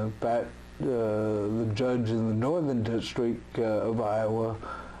 In fact, the judge in the Northern District of Iowa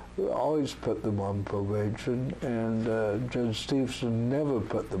always put them on probation, and Judge Stevenson never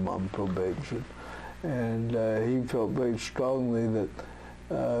put them on probation. And he felt very strongly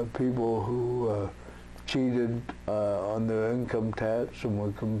that people who cheated on their income tax and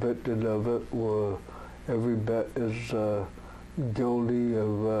were convicted of it were every bit as guilty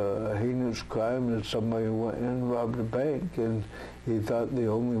of a heinous crime as somebody who went in and robbed a bank. And he thought the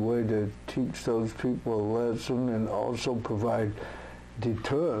only way to teach those people a lesson and also provide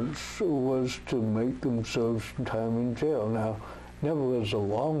deterrence was to make them serve some time in jail. Now, never was a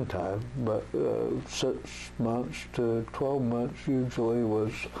long time, but 6 months to 12 months usually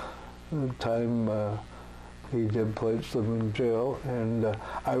was the time he did place them in jail. And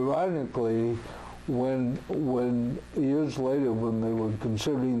ironically, when years later, when they were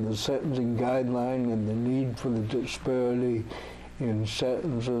considering the sentencing guideline and the need for the disparity in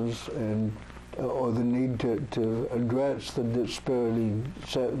sentences and or the need to address the disparity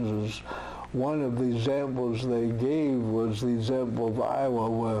sentences. One of the examples they gave was the example of Iowa,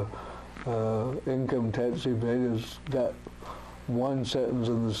 where income tax evaders got one sentence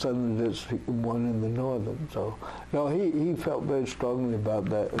in the southern district and one in the northern. So, no, he felt very strongly about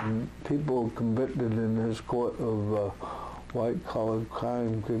that, and people convicted in his court of white-collar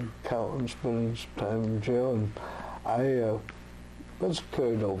crime could count on spending some time in jail, and I was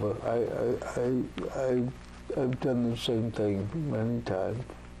carried over. I've done the same thing many times.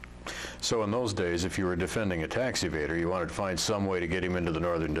 So in those days, if you were defending a tax evader, you wanted to find some way to get him into the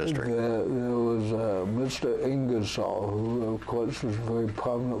Northern District. There was Mr. Ingersoll, who of course was a very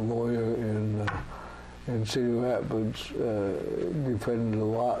prominent lawyer in Cedar Rapids, defended a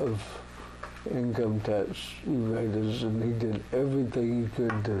lot of income tax evaders, and he did everything he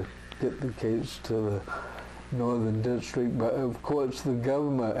could to get the case to the Northern District. But of course, the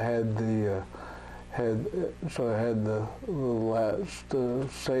government had the last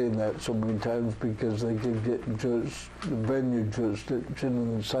say in that so many times, because they could get the venue jurisdiction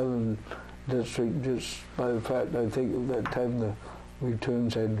in the Southern District just by the fact, I think at that time the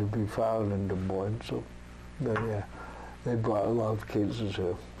returns had to be filed in Des Moines. So they brought a lot of cases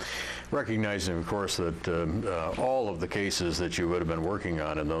here. Recognizing, of course, that all of the cases that you would have been working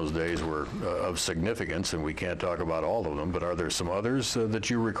on in those days were of significance, and we can't talk about all of them, but are there some others that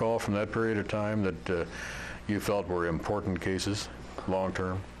you recall from that period of time that you felt were important cases,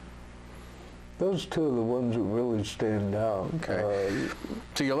 long-term? Those two are the ones that really stand out. Okay.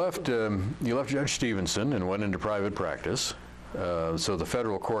 So you left Judge Stevenson and went into private practice. So the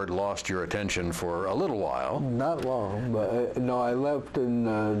federal court lost your attention for a little while. Not long, but no, I left in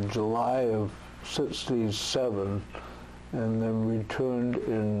July of '67, and then returned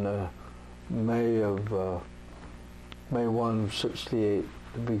in May 1, '68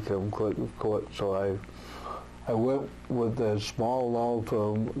 to become clerk of court. So I went with a small law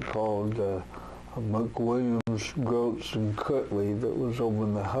firm called McWilliams, Groats, and Kirtley that was over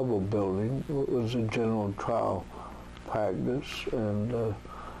in the Hubble building. It was a general trial practice, and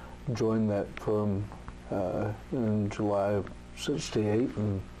joined that firm in July of '68,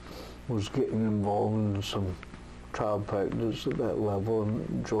 and was getting involved in some trial practice at that level and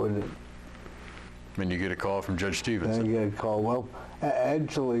enjoyed it. And you get a call from Judge Stevenson. I get a call. Well,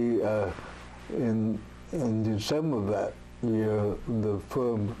 actually, in December of that year, the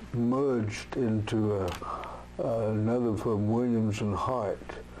firm merged into another firm, Williams and Hart.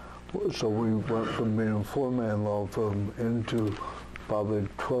 So we went from being a four-man law firm into probably a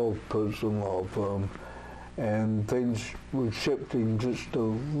 12-person law firm, and things were shifting just a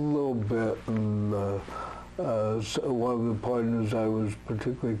little bit. And so one of the partners I was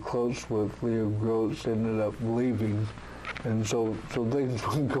particularly close with, Leo Groats, ended up leaving, and so things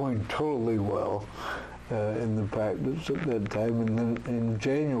weren't going totally well in the practice at that time. And then in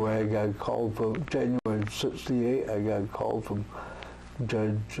January, January '68, I got a call from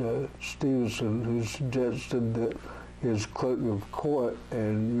Judge Stevenson, who suggested that his clerk of court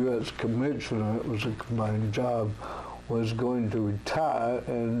and U.S. Commissioner, it was a combined job, was going to retire,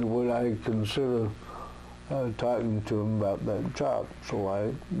 and would I consider talking to him about that job. So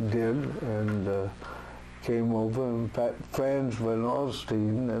I did, and came over. In fact, Franz Van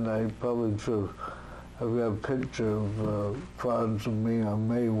Alstyne, and I probably should, I've got a picture of Franz and me on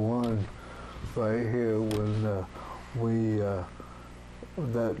May 1 right here when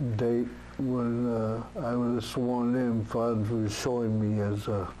that date when I was sworn in. Franz was showing me his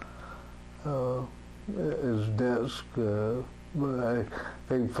desk, but I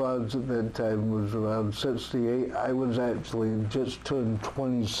think Franz at that time was around '68. I was actually just turned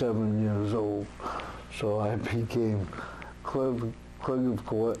 27 years old, so I became clerk of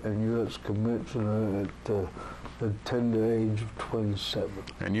court and U.S. Commissioner at the tender age of 27.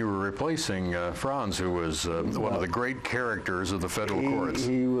 And you were replacing Franz, who was one of the great characters of the federal courts.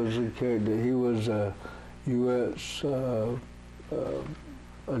 He was a character. He was a U.S.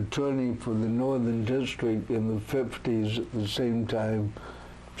 Attorney for the Northern District in the 50s. At the same time,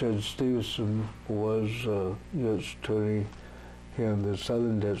 Judge Stevenson was U.S. Attorney here in the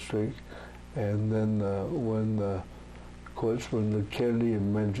Southern District. And then when the Kennedy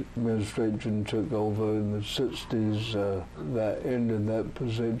administration took over in the 60s, that ended that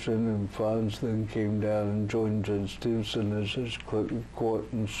position, and Franz then came down and joined Judge Stevenson as his clerk of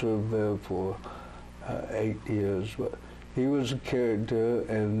court and served there for 8 years. But he was a character,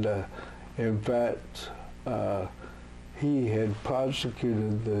 and in fact, he had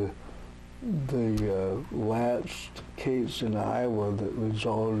prosecuted the last case in Iowa that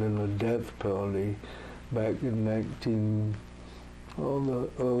resulted in a death penalty back in the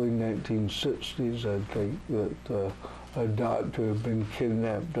early 1960s, I think, that a doctor had been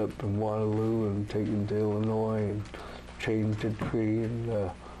kidnapped up in Waterloo and taken to Illinois and chained to a tree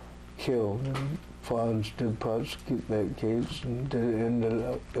and killed. And Fonz did prosecute that case and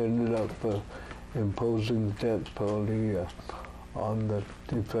ended up imposing the death penalty on the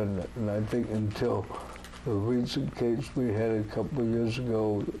defendant. And I think until the recent case we had a couple of years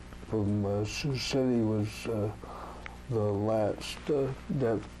ago from Sioux City was the last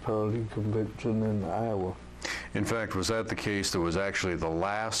death penalty conviction in Iowa. In fact, was that the case that was actually the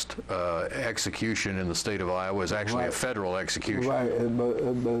last execution in the state of Iowa? Was actually a federal execution? Right, but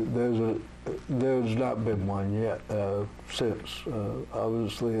there's not been one yet since.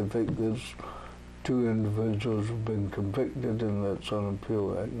 Obviously, I think there's 2 individuals who've been convicted, and that's on appeal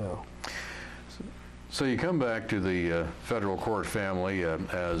right now. So you come back to the federal court family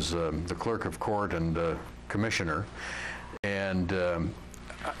as the clerk of court and commissioner, and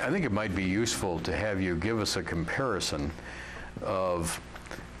I think it might be useful to have you give us a comparison of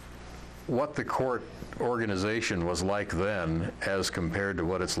what the court organization was like then as compared to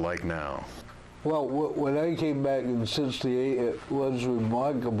what it's like now. Well, when I came back in '68, it was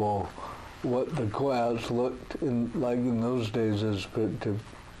remarkable what the courthouse looked like in those days as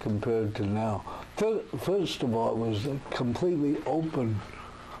compared to now. First of all, it was a completely open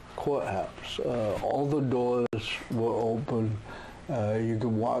courthouse. All the doors were open. You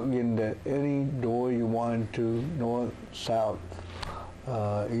could walk into any door you wanted to, north, south,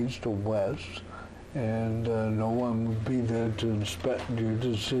 east or west, and no one would be there to inspect you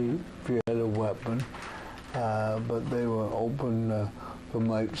to see if you had a weapon. But they were open from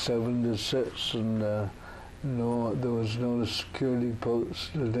like 7 to 6, and there was no security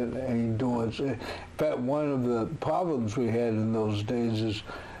posted at any doors. In fact, one of the problems we had in those days is,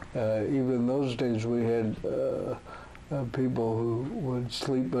 even in those days, we had people who would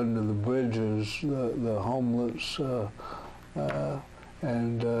sleep under the bridges, the homeless,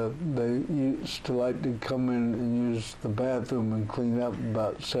 and they used to like to come in and use the bathroom and clean up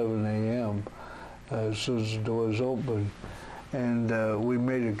about 7 a.m. As soon as the doors opened. And we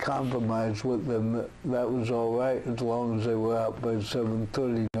made a compromise with them that was all right as long as they were out by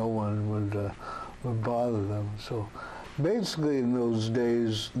 7:30. No one would bother them. So basically, in those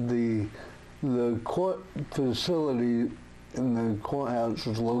days, the court facility in the courthouse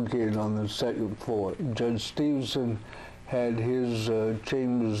was located on the 2nd floor. Judge Stevenson had his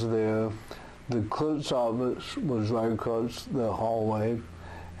chambers there. The clerk's office was right across the hallway,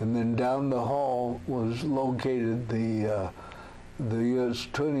 and then down the hall was located the U.S.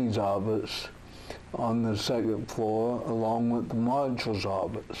 Attorney's office on the 2nd floor, along with the Marshal's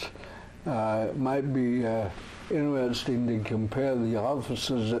office. It might be interesting to compare the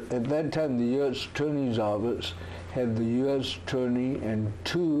offices. At that time, the U.S. Attorney's office had the U.S. Attorney and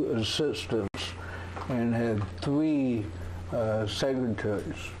 2 assistants, and had 3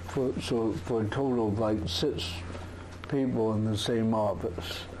 secretaries, so for a total of like 6 people in the same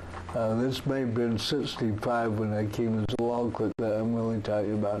office. This may have been 65 when I came as a law clerk that I'm really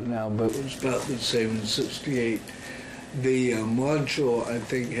talking about now, but it was about the same in '68. The Marshal, I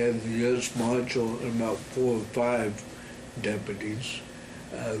think, had the U.S. Marshal and about 4 or 5 deputies.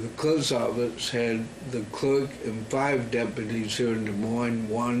 The clerk's office had the clerk and 5 deputies here in Des Moines,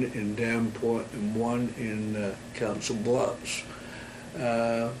 1 in Davenport and 1 in Council Bluffs.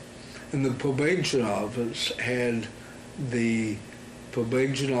 And the probation office had the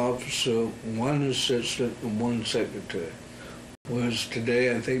probation officer, 1 assistant, and 1 secretary. Whereas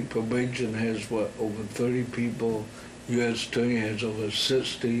today, I think probation has, over 30 people, U.S. Attorney has over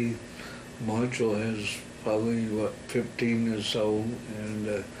 60, Marshal has probably, 15 or so,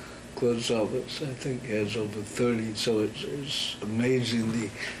 and clerk's office, I think, has over 30. So it's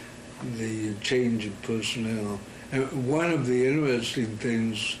amazing the change in personnel. And one of the interesting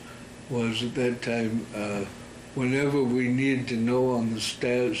things was at that time, whenever we needed to know on the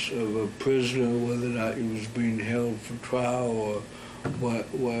status of a prisoner, whether or not he was being held for trial or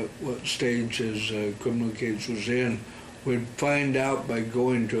what stage his criminal case was in, we'd find out by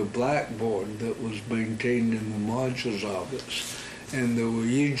going to a blackboard that was maintained in the Marshal's office. And there were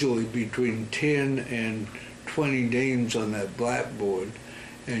usually between 10 and 20 names on that blackboard.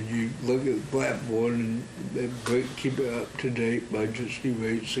 And you look at the blackboard and keep it up to date by just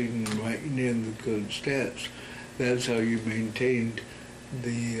erasing and writing in the current stats. That's how you maintained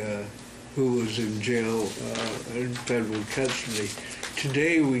who was in jail in federal custody.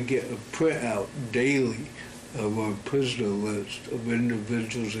 Today we get a printout daily of our prisoner list of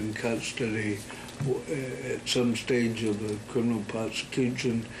individuals in custody at some stage of the criminal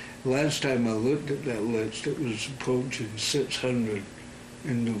prosecution. Last time I looked at that list, it was approaching 600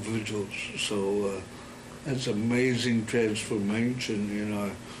 individuals. So that's amazing transformation in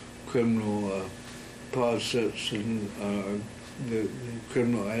our criminal process and the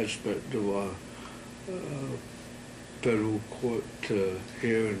criminal aspect of our federal court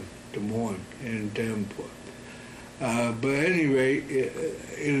here in Des Moines and Davenport. But at any rate,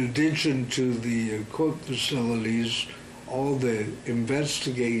 in addition to the court facilities, all the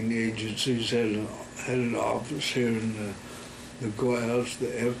investigating agencies had an office here in the courthouse. The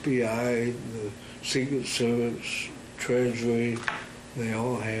FBI, the Secret Service, Treasury, they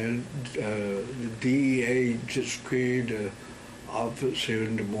all had. The DEA just created an office here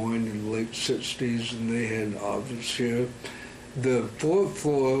in Des Moines in the late 60s, and they had an office here. The fourth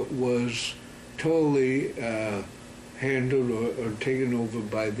floor was totally handled or taken over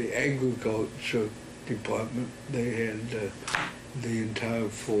by the agriculture department. They had the entire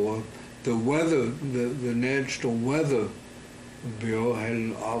floor. The weather, the National Weather Bureau had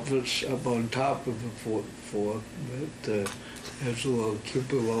an office up on top of the fourth floor that has a little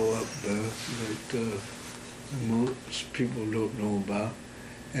cupola up there that most people don't know about.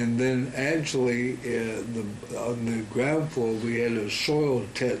 And then actually on the ground floor we had a soil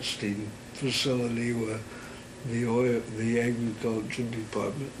testing facility where the agriculture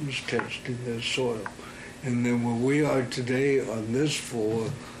department was testing their soil. And then where we are today on this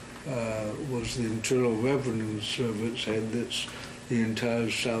floor was the Internal Revenue Service, had the entire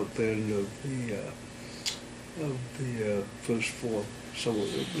south end of the first floor. So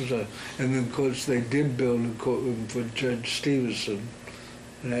it was and then of course they did build a courtroom for Judge Stevenson,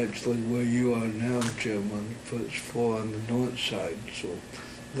 and actually where you are now, Jim, on the first floor on the north side. So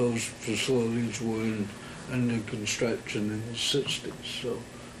those facilities were under construction in the 60s. So,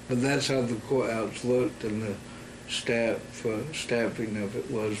 but that's how the courthouse looked, and the staffing of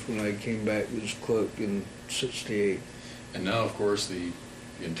it was when I came back as clerk in '68. And now, of course, the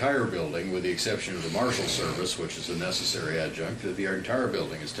entire building, with the exception of the Marshal Service, which is a necessary adjunct, the entire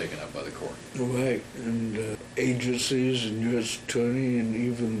building is taken up by the court. Right, and agencies and U.S. Attorney and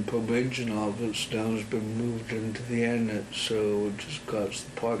even probation office now has been moved into the annex, so it just cuts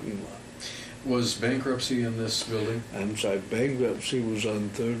the parking lot. Was bankruptcy in this building? I'm sorry, bankruptcy was on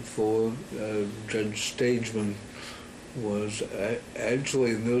third floor. Judge Stageman was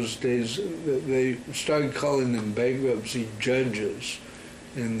actually in those days, they started calling them bankruptcy judges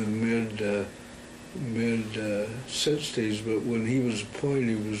in the mid 60s, but when he was appointed,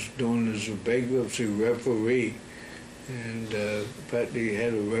 he was known as a bankruptcy referee. And in fact, he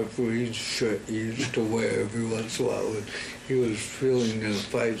had a referee's shirt he used to wear every once in a while when he was feeling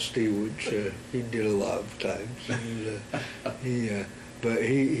feisty, which he did a lot of times. And, but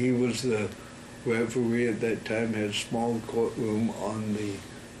he was the referee at that time, had a small courtroom on the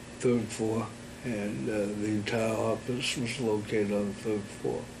third floor, and the entire office was located on the third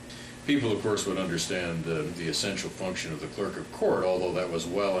floor. People, of course, would understand the essential function of the clerk of court, although that was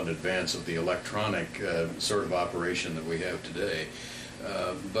well in advance of the electronic sort of operation that we have today.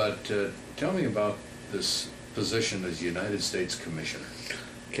 But tell me about this position as United States Commissioner.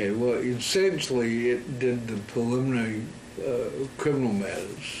 Okay, well, essentially it did the preliminary criminal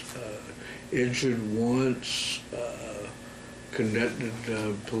matters, issued warrants, conducted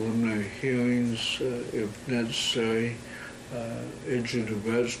preliminary hearings if necessary, issued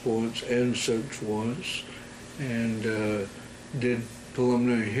arrest warrants and search warrants, and did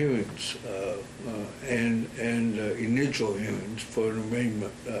preliminary hearings and initial hearings for an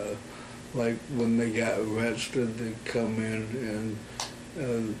arraignment. Like when they got arrested, they'd come in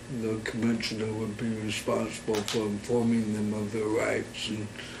and the commissioner would be responsible for informing them of their rights and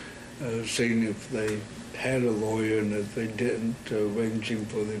seeing if they had a lawyer, and if they didn't, arranging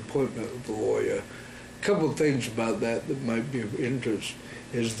for the appointment of a lawyer. A couple of things about that that might be of interest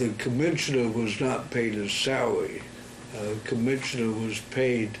is the commissioner was not paid a salary. The commissioner was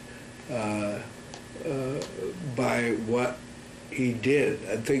paid by what he did.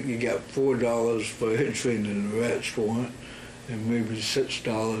 I think he got $4 for issuing an arrest warrant, and maybe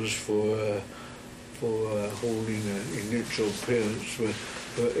 $6 for holding an initial appearance.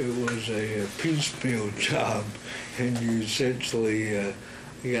 But it was a piecemeal job, and you essentially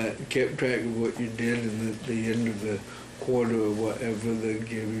kept track of what you did, and at the end of the quarter or whatever, they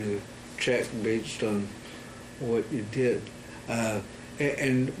give you a check based on what you did.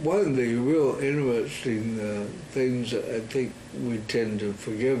 And one of the real interesting things that I think we tend to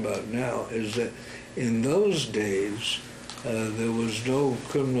forget about now is that in those days, there was no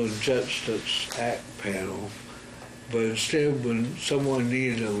Criminal Justice Act panel, But instead, when someone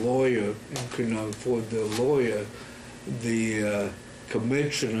needed a lawyer and could not afford the lawyer, the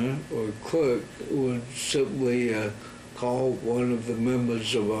commissioner or clerk would simply call one of the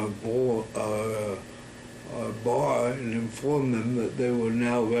members of our bar and inform them that they were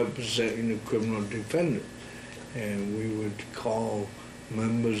now representing a criminal defendant. And we would call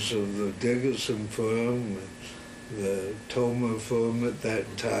members of the Dickerson firm, the Toma firm at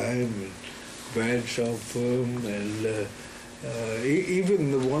that time, and Bradshaw firm, and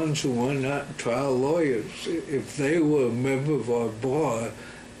even the ones who were not trial lawyers. If they were a member of our bar,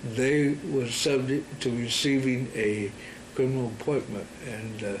 they were subject to receiving a criminal appointment,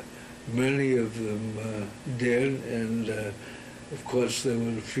 and many of them did, and of course there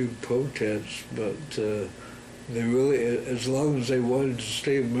were a few protests, but they really, as long as they wanted to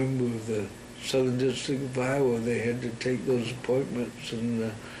stay a member of the Southern District of Iowa, they had to take those appointments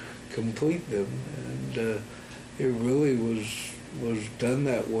and complete them, and it really was done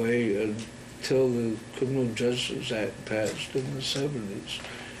that way until the Criminal Justice Act passed in the 70s.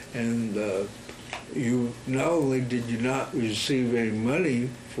 And you not only did you not receive any money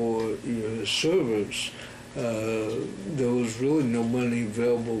for your service, there was really no money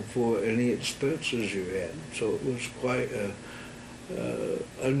available for any expenses you had. So it was quite a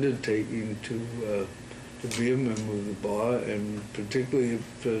undertaking to be a member of the bar, and particularly if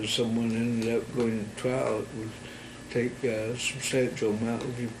someone ended up going to trial, it would take a substantial amount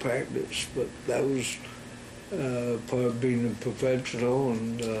of your practice. But that was part of being a professional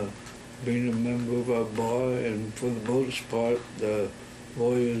and being a member of our bar, and for the most part, the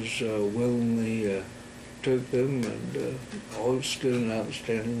lawyers willingly took them, and always did an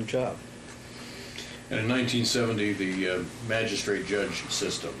outstanding job. And in 1970, the magistrate judge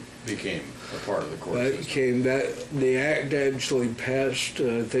system became a part of the court system. The act actually passed,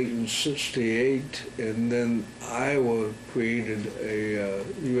 I think, in '68, and then Iowa created a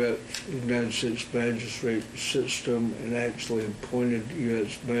United States magistrate system and actually appointed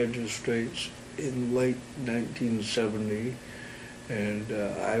U.S. magistrates in late 1970. And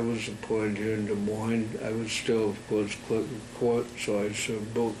I was appointed here in Des Moines. I was still, of course, clerk of court, so I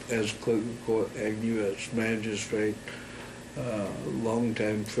served both as clerk of court and U.S. magistrate.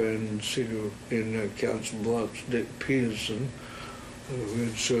 Longtime friend in Council Bluffs, Dick Peterson, who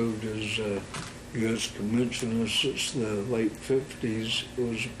had served as U.S. Commissioner since the late 50s,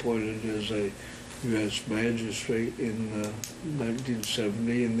 was appointed as a U.S. magistrate in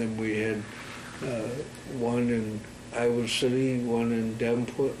 1970, and then we had one in Iowa City, one in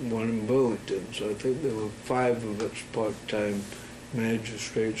Davenport, and one in Burlington. So I think there were 5 of us part-time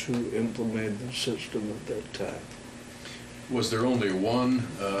magistrates who implemented the system at that time. Was there only one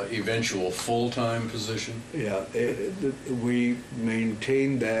eventual full-time position? Yeah, we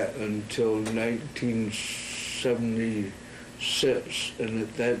maintained that until 1976, and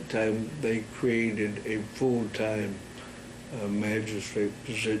at that time they created a full-time magistrate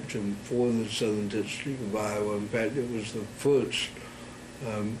position for the Southern District of Iowa. In fact, it was the first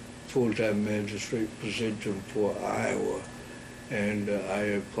full-time magistrate position for Iowa, and I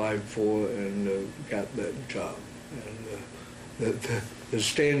applied for and got that job. And the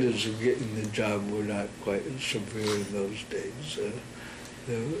standards of getting the job were not quite as severe in those days.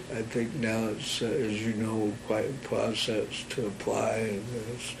 I think now it's, as you know, quite a process to apply, and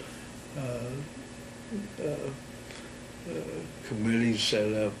there's committees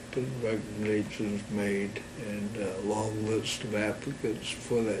set up and recommendations made, and a long list of applicants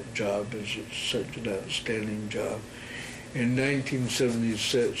for that job, as it's such an outstanding job. In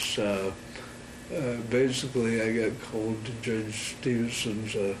 1976, basically I got called to Judge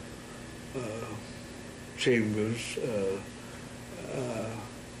Stevenson's chambers.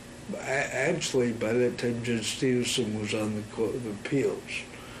 Actually, by that time, Judge Stevenson was on the Court of Appeals,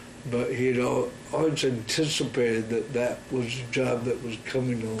 but he had always anticipated that that was a job that was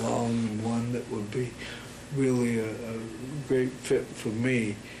coming along, and one that would be really a great fit for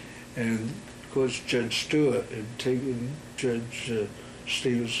me. And of course, Judge Stewart had taken Judge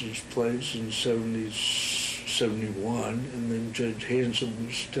Stevenson's place in 71, and then Judge Hanson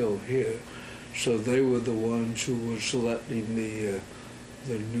was still here. So they were the ones who were selecting the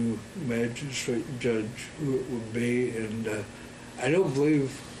new magistrate judge who it would be, and I don't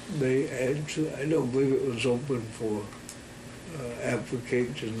believe it was open for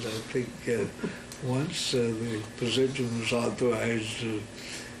applications. I think once the position was authorized,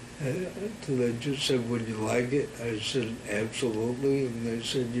 they just said, "Would you like it?" I said, "Absolutely," and they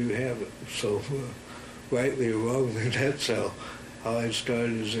said, "You have it." So, rightly or wrongly, that's how I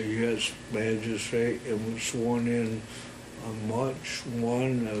started as a U.S. magistrate and was sworn in on March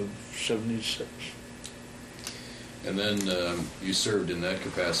 1 of '76. And then you served in that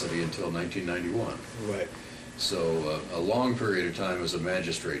capacity until 1991. Right. So a long period of time as a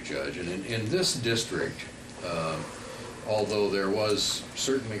magistrate judge. And in this district, although there was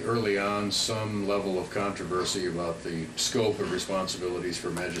certainly early on some level of controversy about the scope of responsibilities for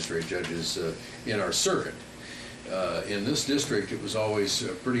magistrate judges in our circuit, in this district it was always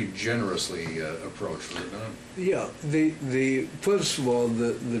pretty generously approached, was it not? Yeah, first of all,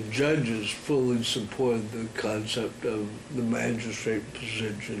 the judges fully supported the concept of the magistrate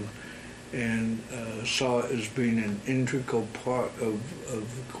position and saw it as being an integral part of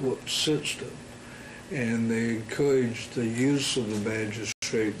the court system. And they encouraged the use of the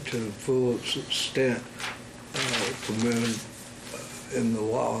magistrate to the fullest extent permitted in the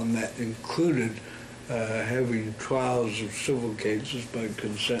law, and that included having trials of civil cases by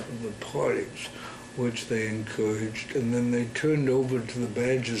consent of the parties, which they encouraged. And then they turned over to the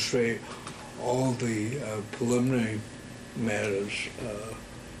magistrate all the preliminary matters,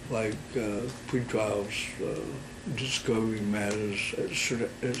 like pretrials, discovery matters,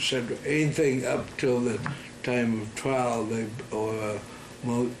 etc. Anything up till the time of trial, or a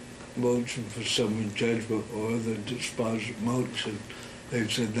motion for summary judgment or the dispositive motion, they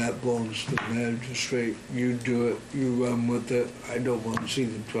said that belongs to the magistrate. You do it. You run with it. I don't want to see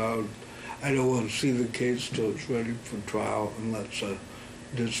the trial. I don't want to see the case till it's ready for trial unless a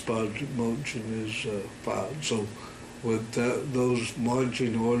dispositive motion is filed. So with those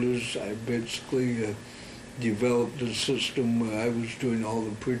marching orders, I basically developed a system where I was doing all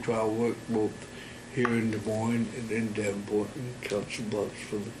the pretrial work both here in Des Moines and in Davenport and Council Bluffs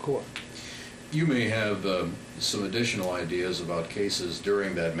for the court. You may have some additional ideas about cases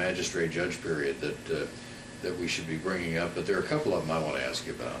during that magistrate judge period that we should be bringing up, but there are a couple of them I want to ask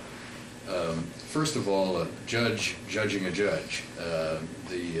you about. First of all, a judge judging a judge.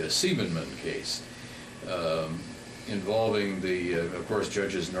 The Siebenman case involving of course,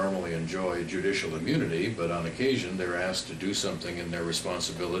 judges normally enjoy judicial immunity, but on occasion they're asked to do something in their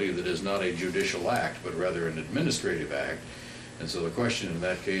responsibility that is not a judicial act, but rather an administrative act. And so the question in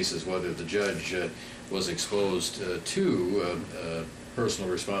that case is whether the judge was exposed to personal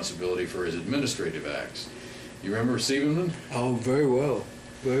responsibility for his administrative acts. You remember Siebenman? Oh, very well.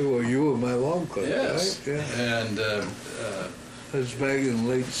 Very well. You were my law clerk, yes. Right? Yeah. And that was back in the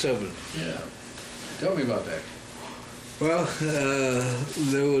late 70s. Yeah. Tell me about that. Well,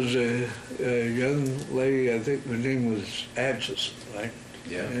 there was a young lady, I think her name was Atchison, right?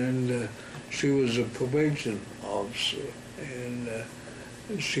 Yeah. And she was a probation officer, and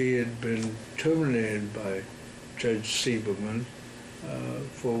she had been terminated by Judge Sieberman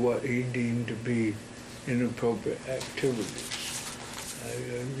for what he deemed to be inappropriate activities.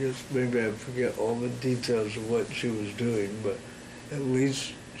 I guess maybe I forget all the details of what she was doing, but at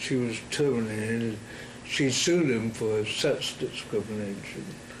least she was terminated. She sued him for sex discrimination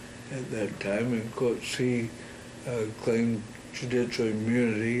at that time, and of course he claimed judicial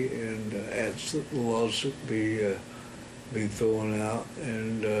immunity and asked that the lawsuit be thrown out.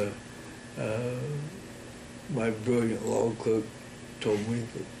 And my brilliant law clerk told me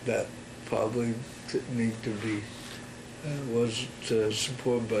that probably didn't need to be wasn't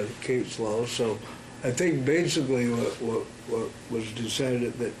supported by the case law. So I think basically what was decided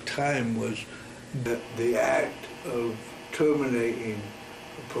at that time was that the act of terminating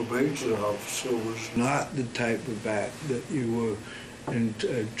a probation officer was not the type of act that you were, and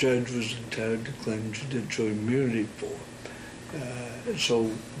a judge was entitled to claim judicial immunity for.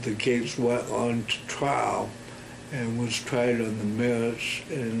 So the case went on to trial and was tried on the merits,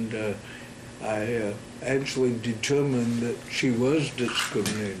 and I actually determined that she was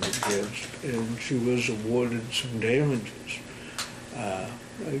discriminated against, and she was awarded some damages.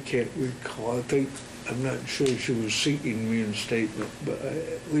 I can't recall. I'm not sure she was seeking reinstatement, but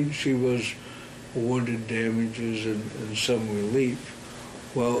at least she was awarded damages and some relief.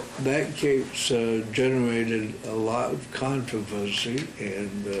 Well, that case generated a lot of controversy,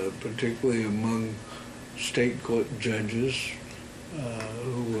 and particularly among state court judges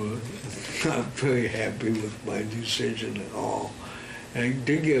who were not very happy with my decision at all. And it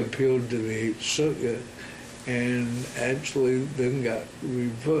did get appealed to the Eighth Circuit, and actually then got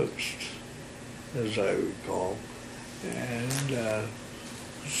reversed, as I recall. And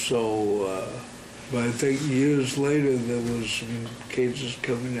but I think years later there was some cases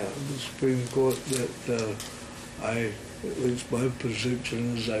coming out of the Supreme Court that at least my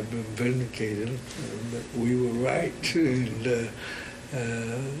position is I've been vindicated, and that we were right. And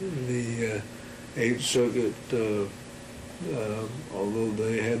the Eighth Circuit, although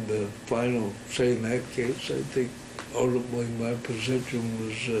they had the final say in that case, I think ultimately my position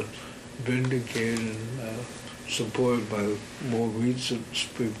was vindicated, and supported by more recent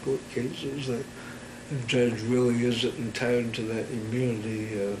Supreme Court cases, that a judge really isn't entitled to that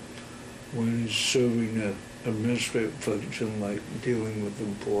immunity when he's serving a administrative function like dealing with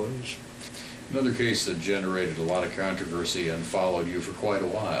employees. Another case that generated a lot of controversy and followed you for quite a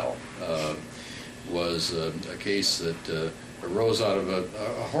while was a case that arose out of a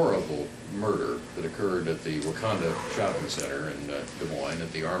horrible murder that occurred at the Wakanda Shopping Center in Des Moines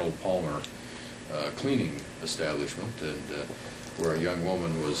at the Arnold Palmer cleaning establishment, and where a young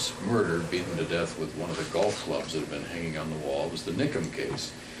woman was murdered, beaten to death with one of the golf clubs that had been hanging on the wall. It was the Nickham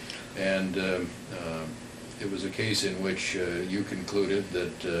case. And it was a case in which you concluded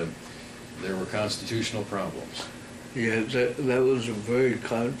that there were constitutional problems. Yeah, that was a very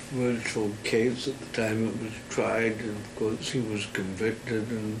controversial case at the time it was tried, and of course he was convicted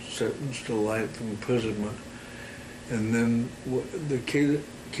and sentenced to life imprisonment. And then the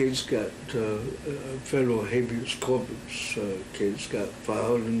case got, a federal habeas corpus case got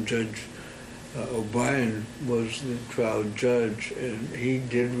filed, and Judge O'Brien was the trial judge, and he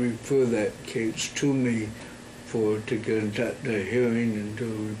did refer that case to me to conduct a hearing and do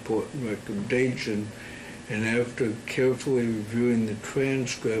a report and recommendation. And after carefully reviewing the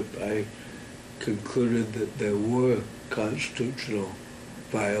transcript, I concluded that there were constitutional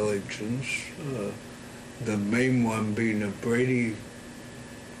violations, the main one being a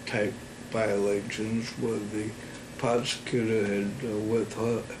Brady-type violations where the prosecutor had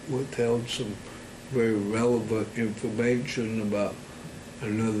withheld some very relevant information about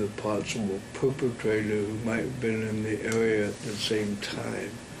another possible perpetrator who might have been in the area at the same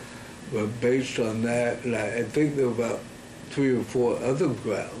time. But based on that, and I think there were about 3 or 4 other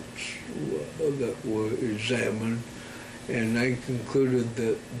grounds that were examined, and I concluded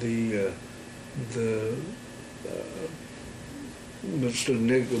that Mr.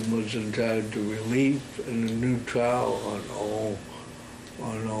 Nickham was entitled to relief and a new trial on all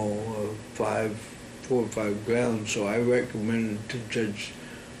 4 or 5 grounds. So I recommended to Judge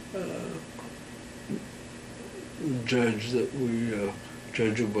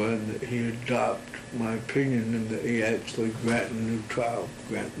O'Brien that he adopt my opinion and that he actually grant a new trial,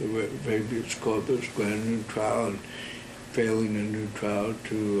 grant the habeas corpus, grant a new trial, and failing a new trial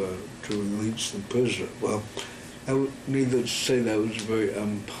to release the prisoner. Well, needless to say, that was a very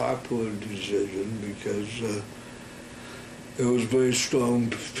unpopular decision because there was very strong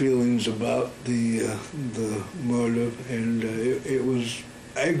feelings about the murder, and it was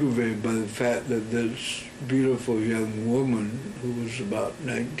aggravated by the fact that this beautiful young woman who was about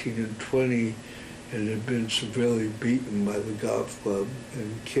 19 and 20 and had been severely beaten by the golf club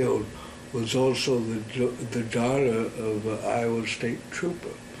and killed was also the daughter of an Iowa State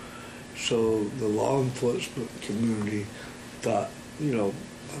trooper. So the law enforcement community thought,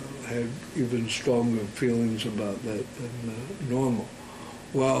 had even stronger feelings about that than normal.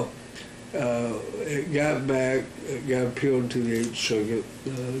 Well, it got appealed to the 8th Circuit,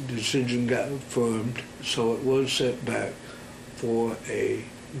 the decision got affirmed, so it was sent back for a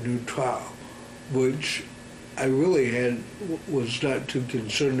new trial, which I really was not too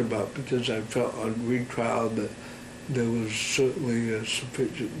concerned about because I felt on retrial that there was certainly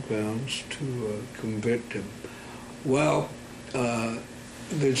sufficient grounds to convict him. Well,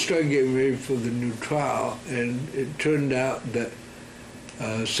 they started getting ready for the new trial, and it turned out that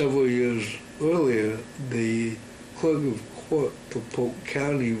several years earlier, the clerk of court for Polk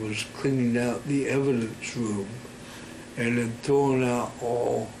County was cleaning out the evidence room and had thrown out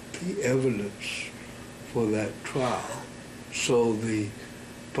all the evidence for that trial. So the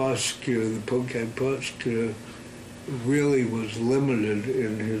prosecutor, the Polk County prosecutor, really was limited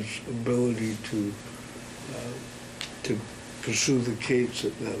in his ability to pursue the case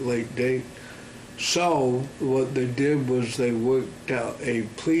at that late date. So what they did was they worked out a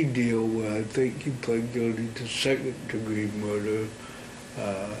plea deal where I think he pled guilty to second-degree murder,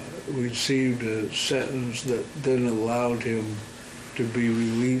 received a sentence that then allowed him to be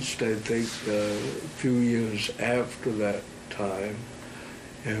released, I think, a few years after that time.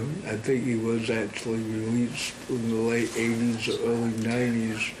 And I think he was actually released in the late 80s or early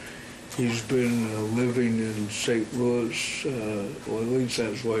 90s. He's been living in St. Louis, or at least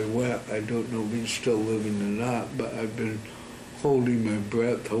that's where he went. I don't know if he's still living or not, but I've been holding my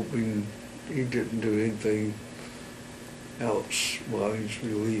breath, hoping he didn't do anything else while he's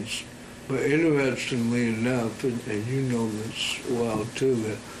released. But interestingly enough, and you know this well too,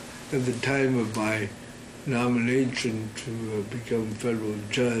 that at the time of my nomination to become federal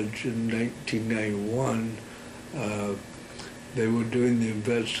judge in 1991, they were doing the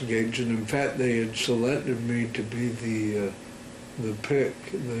investigation. In fact, they had selected me to be the pick,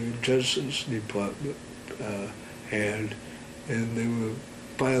 the Justice Department had, and they were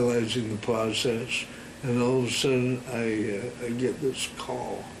finalizing the process. And all of a sudden, I get this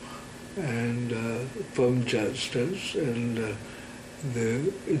call, and from Justice, and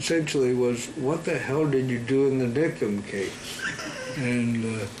essentially was, what the hell did you do in the Nickham case? And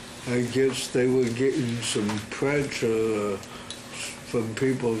I guess they were getting some pressure from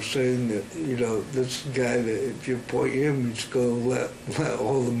people saying that, this guy, that if you point him, he's going to let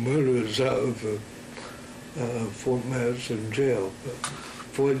all the murderers out of Fort Madison jail. But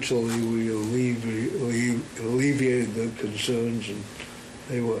fortunately, we alleviated the concerns, and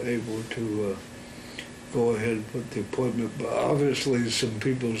they were able to go ahead with the appointment. But obviously, some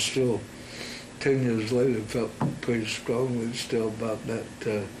people still, 10 years later, felt pretty strongly still about that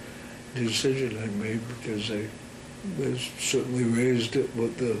decision I made, because they certainly raised it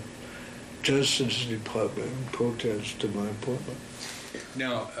with the Justice Department in protest to my appointment.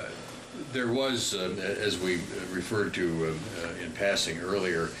 Now, there was, as we referred to in passing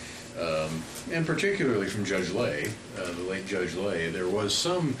earlier, and particularly from Judge Lay, the late Judge Lay, there was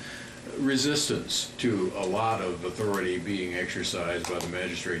some resistance to a lot of authority being exercised by the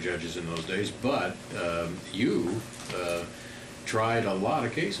magistrate judges in those days, but you tried a lot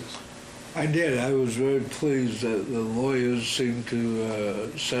of cases. I did. I was very pleased that the lawyers seemed to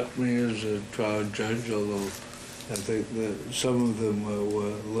accept me as a trial judge, although I think that some of them were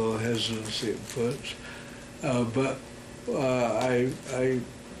a little hesitancy at first. But I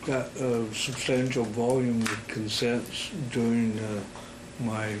got a substantial volume of consents during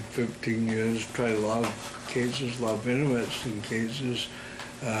my 15 years, tried a lot of cases, a lot of interesting cases.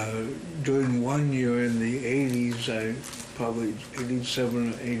 During one year in the 80s, probably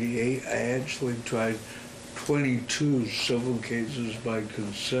 87 or 88, I actually tried 22 civil cases by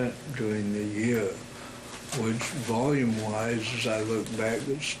consent during the year, which volume-wise, as I look back,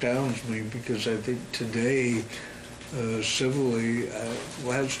 astounds me, because I think today, civilly,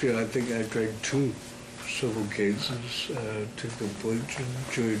 last year I think I tried 2 civil cases to completion,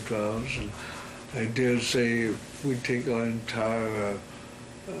 jury trials, and I dare say if we take our entire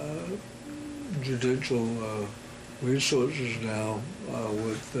judicial resources now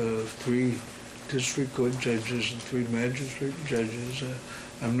with 3 district court judges and 3 magistrate judges,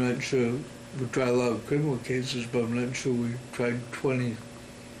 I'm not sure. We try a lot of criminal cases, but I'm not sure we tried 20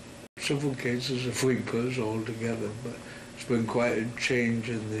 civil cases if we put us all together. But it's been quite a change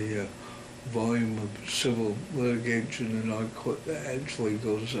in the volume of civil litigation in our court that actually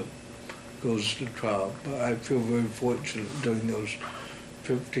goes to trial. But I feel very fortunate during those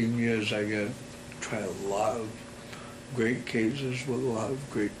 15 years I got to try a lot of great cases with a lot of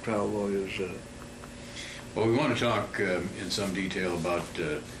great trial lawyers in it. Well, we want to talk in some detail about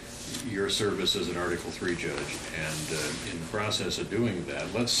your service as an Article III judge, and in the process of doing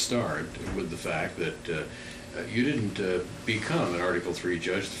that, let's start with the fact that you didn't become an Article III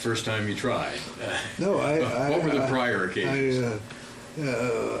judge the first time you tried. No, what were the prior occasions?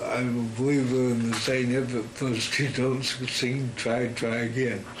 I'm a believer in the saying, if at first you don't succeed, try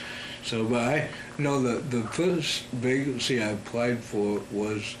again. So, but I know that the first vacancy I applied for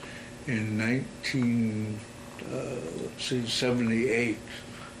was in 1978.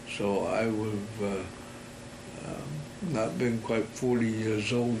 So I would have not been quite 40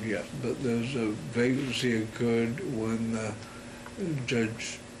 years old yet, but there's a vacancy occurred when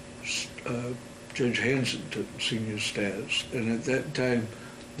Judge Hanson took senior status, and at that time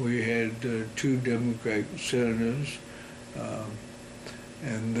we had 2 Democratic senators,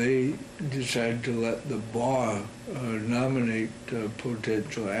 and they decided to let the bar nominate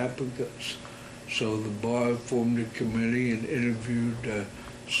potential applicants. So the bar formed a committee and interviewed a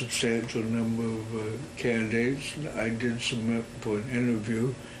substantial number of candidates. I did submit for an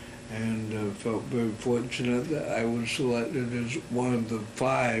interview, and felt very fortunate that I was selected as one of the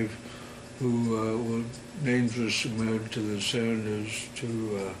 5 who names were submitted to the senators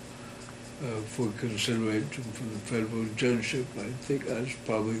for consideration for the federal judgeship. I think I was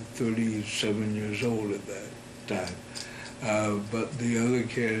probably 37 years old at that time. But the other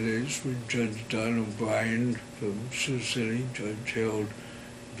candidates were Judge Don O'Brien from Sioux City, Judge Harold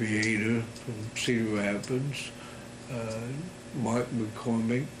Viator from Cedar Rapids, Mark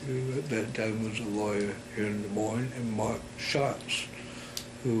McCormick, who at that time was a lawyer here in Des Moines, and Mark Schatz,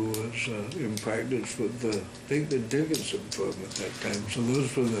 who was in practice with I think the Dickinson firm at that time. So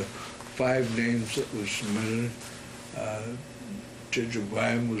those were the 5 names that were submitted. Judge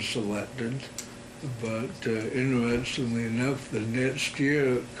O'Brien was selected, but interestingly enough, the next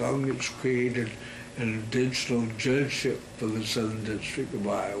year Congress created an additional judgeship for the Southern District of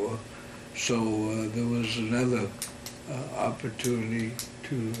Iowa. So there was another opportunity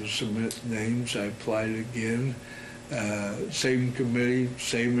to submit names. I applied again. Same committee,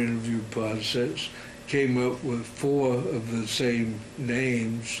 same interview process. Came up with 4 of the same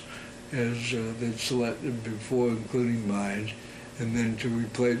names as they'd selected before, including mine. And then to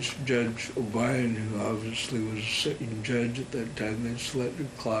replace Judge O'Brien, who obviously was a sitting judge at that time, they selected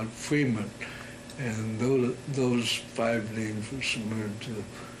Claude Freeman. And those 5 names were submitted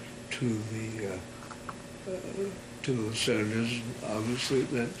to the senators. Obviously,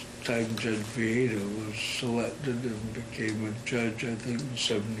 at that time, Judge Vieira was selected and became a judge, I think, in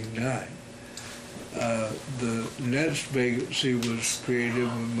 '79. The next vacancy was created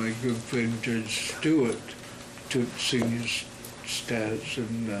when my good friend Judge Stewart took senior status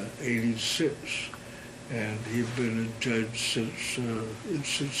in '86, and he'd been a judge since it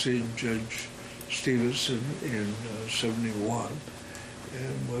succeeded Judge Stevenson in '71,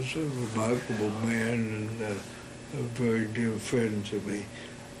 and was a remarkable man and a very dear friend to me.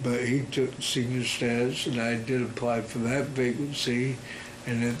 But he took senior status, and I did apply for that vacancy,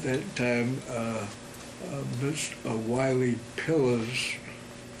 and at that time, Mr. Wiley Pillars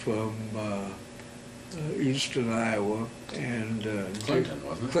from eastern Iowa, and Clinton,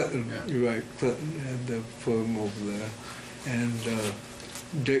 wasn't it? Clinton, Yeah. You're right, Clinton had the firm over there, and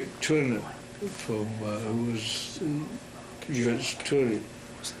Dick Turner from who was U.S. Attorney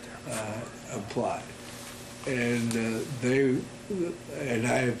applied, and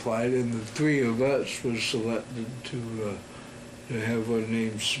I applied, and the 3 of us were selected to have our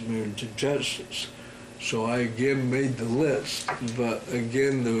names submitted to justice. So I again made the list, but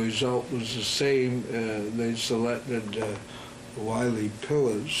again the result was the same. They selected Wiley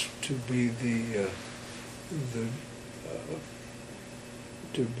Pillars to be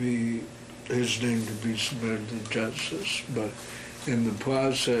his name to be submitted to justice. But in the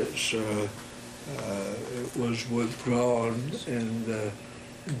process, it was withdrawn, and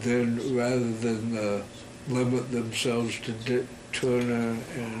then rather than limit themselves to Dick Turner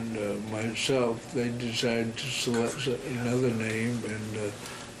and myself, they decided to select another name, and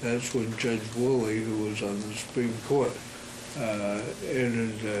that's when Judge Woolley, who was on the Supreme Court,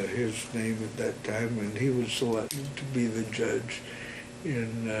 entered his name at that time, and he was selected to be the judge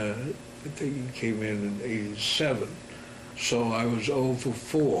in, I think he came in '87. So I was 0 for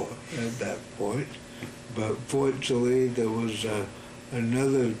 4 at that point, but fortunately there was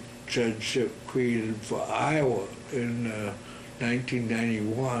another judgeship created for Iowa in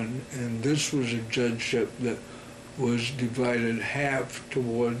 1991, and this was a judgeship that was divided half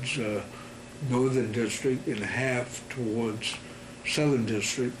towards Northern District and half towards Southern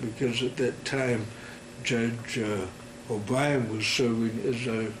District, because at that time Judge O'Brien was serving as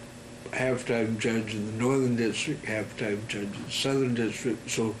a half-time judge in the Northern District, half-time judge in the Southern District,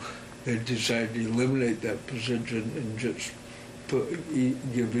 so they decided to eliminate that position and just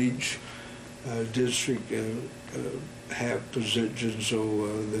give each district half position, so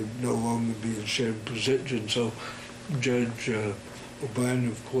they'd no longer be in shared position. So Judge O'Brien,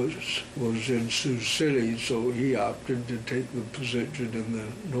 of course, was in Sioux City, so he opted to take the position in the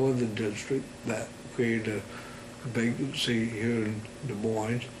Northern District. That created a vacancy here in Des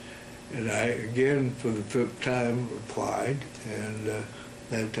Moines. And I, again, for the 5th time, applied, and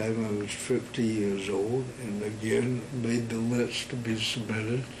that time I was 50 years old, and again made the list to be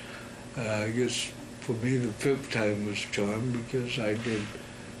submitted. I guess for me the 5th time was charmed, because I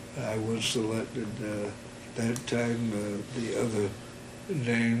was selected. That time the other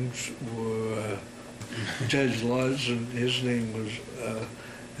names were Judge Lawson, his name was,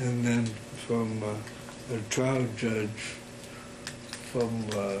 and then from a trial judge from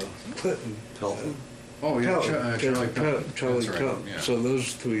Clinton. Pelton. Oh, yeah, Charlie Pelton. Charlie That's Pelton. right, yeah. So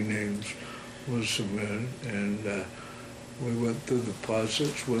those 3 names were submitted, and we went through the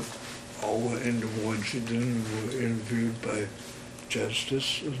process. All went into Washington and were interviewed by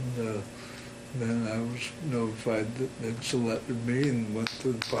justice, and then I was notified that they'd selected me and went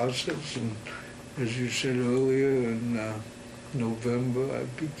through the process. And as you said earlier, in November, I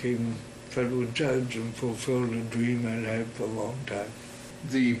became federal judge and fulfilled a dream I'd had for a long time.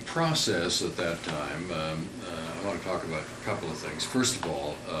 The process at that time, I want to talk about a couple of things. First of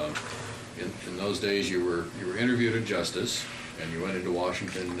all, in those days you were interviewed at justice, and you went into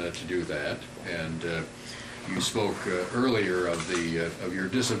Washington to do that, and you spoke earlier of your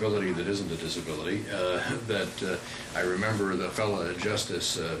disability that isn't a disability. That I remember the fellow at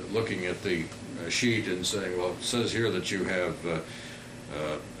justice looking at the sheet and saying, "Well, it says here that you have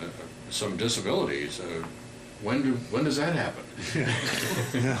some disabilities. when does that happen?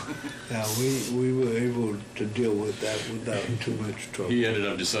 Now we were able to deal with that without too much trouble. He ended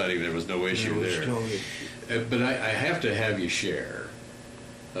up deciding there was no issue there. But I have to have you share,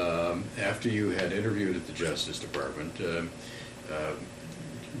 after you had interviewed at the Justice Department,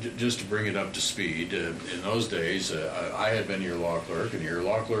 just to bring it up to speed, in those days, I had been your law clerk, and your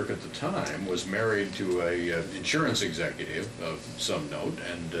law clerk at the time was married to a insurance executive of some note,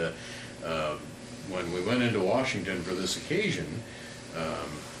 and when we went into Washington for this occasion,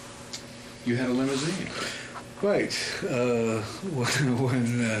 you had a limousine. Right.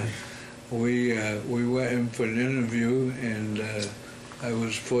 When we went in for an interview, and I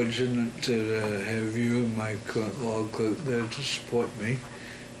was fortunate to have you and my current law clerk there to support me.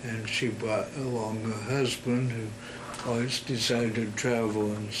 And she brought along her husband, who always decided to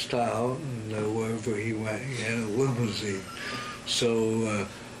travel in style, and wherever he went, he had a limousine. So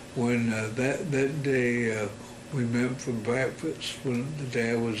when that day we met for breakfast, when the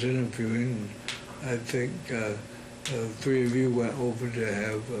day I was interviewing, I think three of you went over to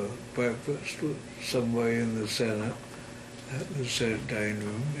have breakfast with somebody in the Senate, at the Senate dining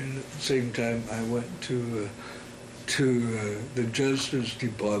room, and at the same time I went to the Justice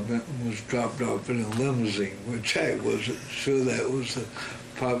Department and was dropped off in a limousine, which I wasn't sure that was the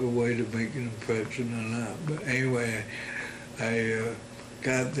proper way to make an impression or not. But anyway, I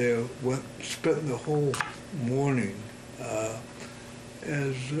got there, spent the whole morning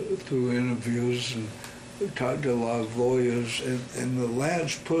through interviews, and talked to a lot of lawyers, and the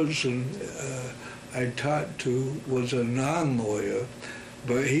last person I talked to was a non-lawyer,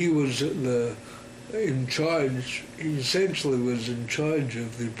 but he was in charge. He essentially was in charge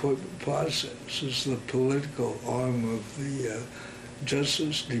of the appointment process as the political arm of the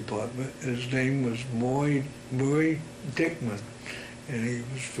Justice Department. His name was Murray Dickman, and he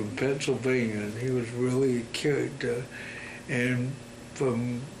was from Pennsylvania, and he was really a character. And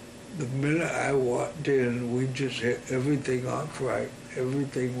from the minute I walked in, we just hit everything off right.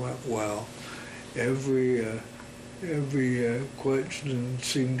 Everything went well. Every question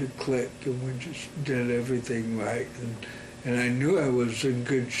seemed to click, and we just did everything right. And I knew I was in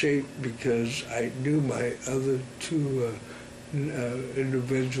good shape because I knew my other two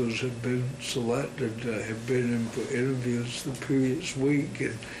individuals had been selected, had been in for interviews the previous week,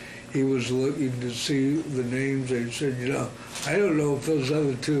 and he was looking to see the names. He said, I don't know if those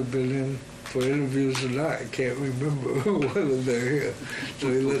other two have been in for interviews or not. I can't remember whether they're here. So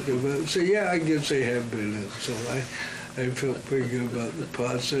he looked at them and said, yeah, I guess they have been in. So I felt pretty good about the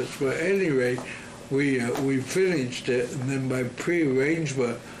process. But at any rate, we finished it, and then by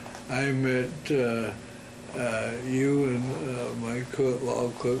pre-arrangement, I met you and my current law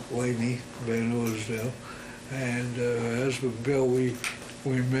clerk, Lainey Van Orsdale, and her husband, Bill.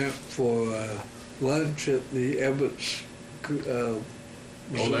 We met for lunch at the Abbott's Grill.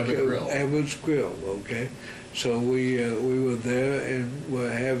 Abbott's Grill, okay. So we were there and were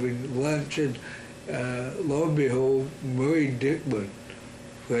having lunch, and lo and behold, Murray Dickman,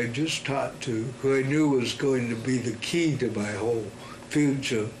 who I just talked to, who I knew was going to be the key to my whole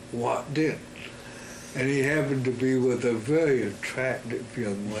future, walked in. And he happened to be with a very attractive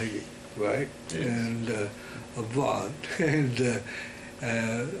young lady, right? Yes. And a blonde. And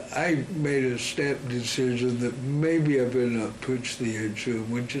I made a step decision that maybe I better not push the issue, and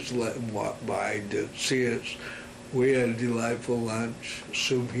we just let him walk by to see us. We had a delightful lunch,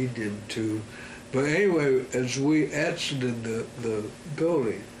 assume he did too. But anyway, as we exited the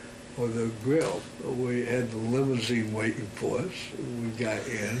building, or the grill, we had the limousine waiting for us. We got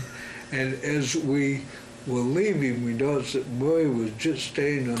in, and as we were leaving, we noticed that Murray was just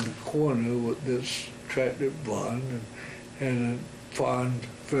staying on the corner with this attractive blonde, and a fond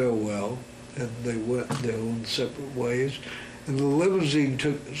farewell, and they went their own separate ways. And the limousine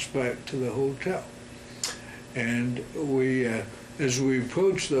took us back to the hotel. And we, as we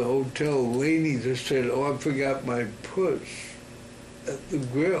approached the hotel, Lainey just said, I forgot my purse at the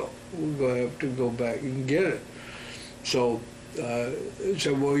grill. We're going to have to go back and get it. So I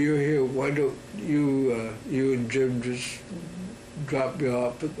said, well, you're here. Why don't you and Jim just drop me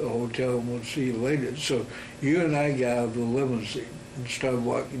off at the hotel, and we'll see you later. So you and I got out of the limousine and started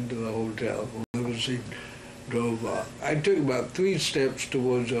walking to the hotel. The limousine drove off. I took about 3 steps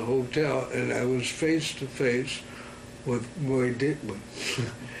towards the hotel, and I was face to face with Murray Dickman,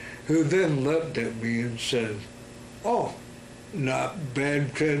 who then looked at me and said, oh, not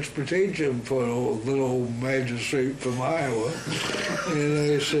bad transportation for a little old magistrate from Iowa.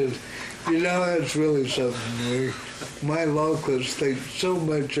 And I said, You know, that's really something, Murray. My law clerks think so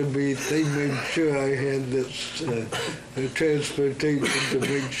much of me, they made sure I had this transportation to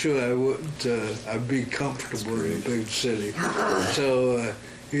make sure I wouldn't, I'd be comfortable in a big city. So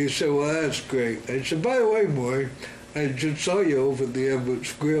he said, well, that's great. I said, by the way, Murray, I just saw you over at the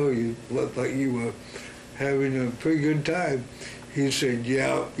Edwards Grill. You looked like you were having a pretty good time. He said,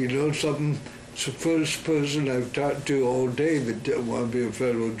 yeah, you know something? It's the first person I've talked to all day that didn't want to be a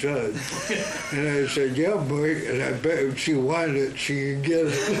federal judge. And I said, yeah, Murray, and I bet if she wanted it, she could get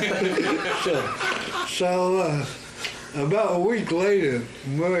it. so about a week later,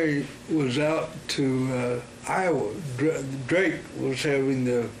 Murray was out to Iowa. Drake was having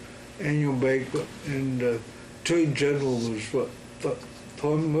the annual banquet, and Attorney General was what,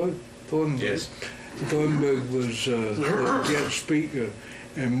 Thornburg? Yes. Thornburg was the guest speaker.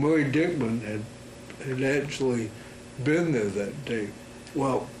 And Murray Dickman had actually been there that day.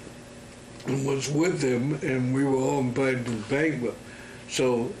 Well, and was with him, and we were all invited to the banquet.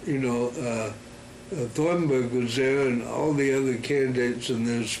 So, you know, Thornburg was there, and all the other candidates and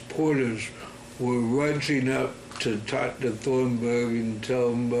their supporters were rushing up to talk to Thornburg and tell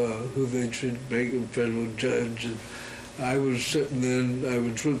him who they should make a federal judge. And I was sitting there, and I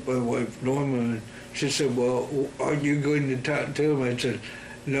was with my wife, Norma, and she said, well, are you going to talk to him? I said,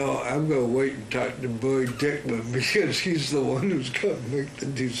 no, I'm going to wait and talk to Murray Dickman because he's the one who's going to make the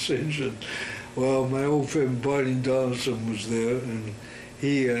decision. Well, my old friend Barney Donaldson was there, and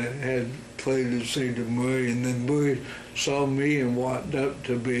he had played to say to Murray, and then Murray saw me and walked up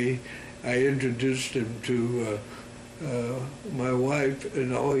to me. I introduced him to my wife,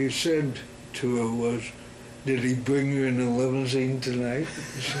 and all he said to her was, did he bring you in a limousine tonight?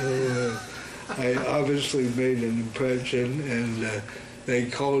 So I obviously made an impression, and they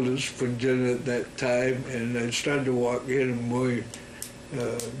called us for dinner at that time, and I started to walk in, and Murray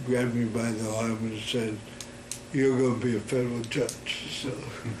grabbed me by the arm and said, you're going to be a federal judge. So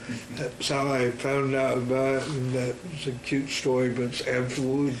that's how I found out about it, and that was a cute story, but it's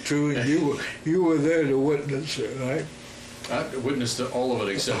absolutely true, and you were there to witness it, right? I witnessed all of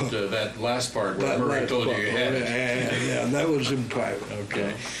it except that last part where Murray told you you had it. Yeah, that was in private.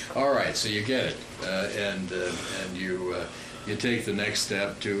 Okay. All right, so you get it, and you take the next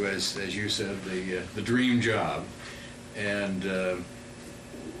step to, as you said, the dream job. And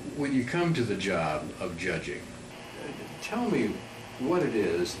when you come to the job of judging, tell me what it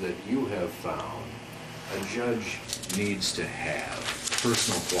is that you have found a judge needs to have,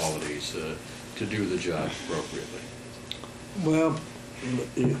 personal qualities to do the job appropriately. Well,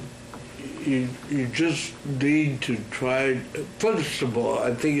 you just need to try, first of all,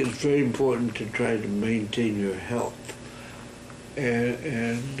 I think it's very important to try to maintain your health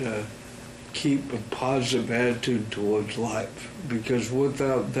and keep a positive attitude towards life, because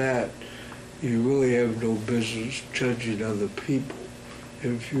without that, you really have no business judging other people.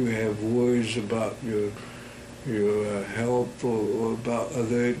 If you have worries about your health or about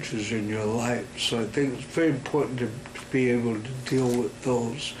other issues in your life. So I think it's very important to be able to deal with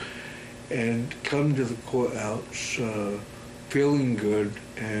those and come to the courthouse feeling good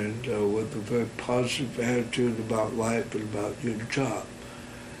and with a very positive attitude about life and about your job.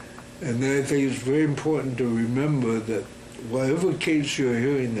 And then I think it's very important to remember that whatever case you're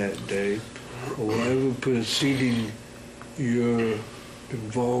hearing that day, or whatever proceeding you're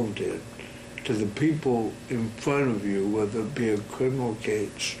involved in, to the people in front of you, whether it be a criminal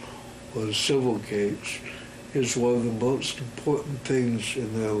case or a civil case, is one of the most important things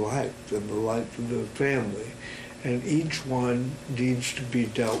in their life, in the life of their family. And each one needs to be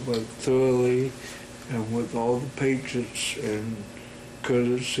dealt with thoroughly and with all the patience and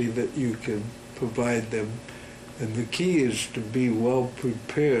courtesy that you can provide them. And the key is to be well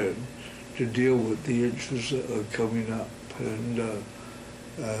prepared to deal with the issues that are coming up. And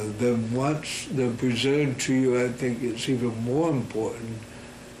then once they're presented to you, I think it's even more important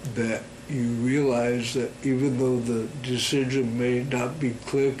that you realize that even though the decision may not be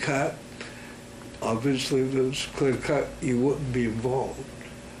clear-cut, obviously if it was clear-cut, you wouldn't be involved.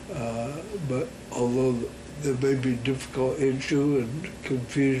 But although there may be a difficult issue and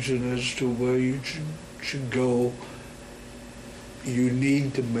confusion as to where you should go, you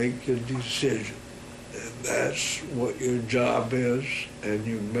need to make a decision. And that's what your job is, and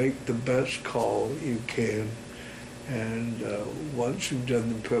you make the best call you can. And once you've done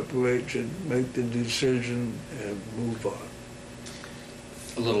the preparation, make the decision and move on.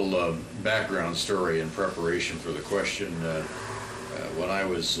 A little background story in preparation for the question. When I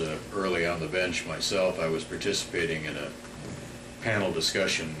was early on the bench myself, I was participating in a panel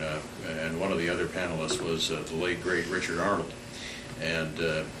discussion, and one of the other panelists was the late, great Richard Arnold. And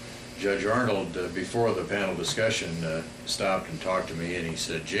Judge Arnold, before the panel discussion, stopped and talked to me, and he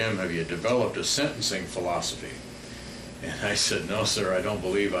said, "Jim, have you developed a sentencing philosophy?" And I said, "No, sir, I don't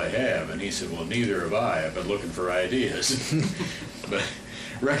believe I have." And he said, "Well, neither have I. I've been looking for ideas." But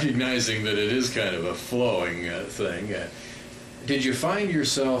recognizing that it is kind of a flowing thing, did you find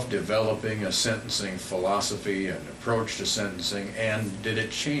yourself developing a sentencing philosophy, an approach to sentencing, and did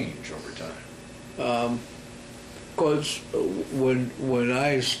it change over time? Of course, when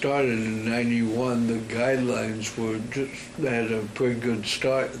I started in '91, the guidelines were just had a pretty good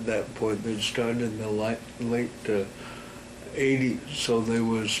start at that point. They started in the late '80s, so they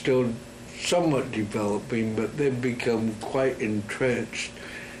were still somewhat developing, but they've become quite entrenched,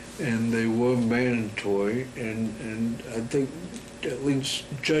 and they were mandatory. And I think at least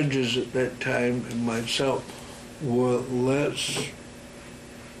judges at that time and myself were less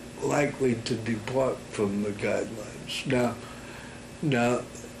likely to depart from the guidelines. Now,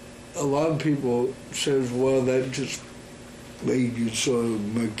 a lot of people says, well, that just made you sort of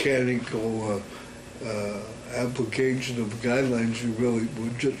mechanical application of guidelines. You really were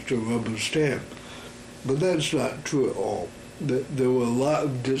just a rubber stamp. But that's not true at all. There were a lot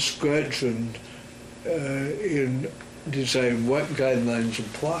of discretion in deciding what guidelines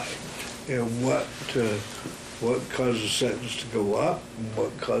apply and what caused a sentence to go up and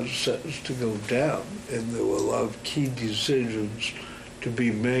what caused a sentence to go down. And there were a lot of key decisions to be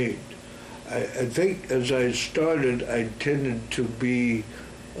made. I think as I started, I tended to be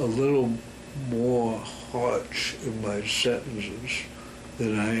a little more harsh in my sentences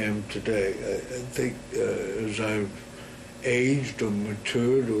than I am today. I think as I've aged or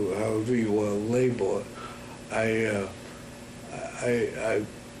matured, or however you want to label it, I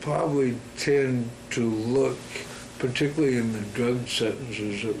probably tend to look, particularly in the drug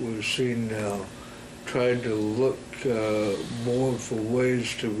sentences that we're seeing now, try to look more for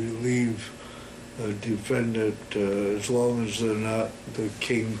ways to relieve a defendant, as long as they're not the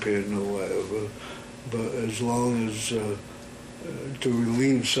kingpin or whatever, but as long as to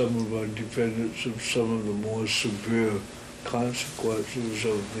relieve some of our defendants of some of the more severe consequences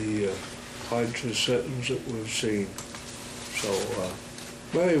of the harsher sentence that we've seen. So,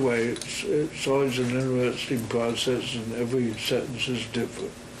 but anyway, it's always an interesting process, and every sentence is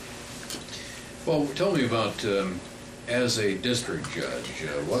different. Well, tell me about, as a district judge,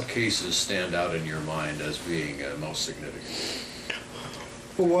 what cases stand out in your mind as being most significant?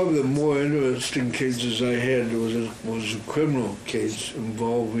 Well, one of the more interesting cases I had was a criminal case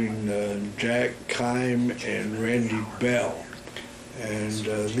involving Jack Kime and Randy Bell. And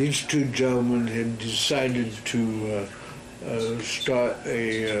these two gentlemen had decided to start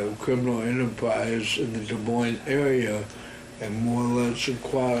a criminal enterprise in the Des Moines area and more or less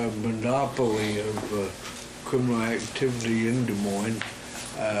acquire a monopoly of criminal activity in Des Moines.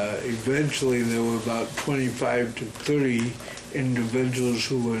 Eventually, there were about 25 to 30 individuals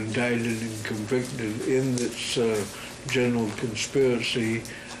who were indicted and convicted in this general conspiracy.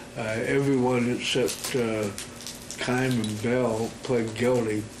 Everyone except Kime and Bell pled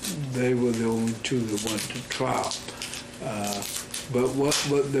guilty. They were the only two that went to trial. But what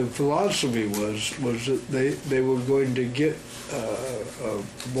the philosophy was that they were going to get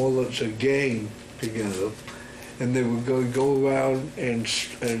more or less a gang together, and they were going to go around and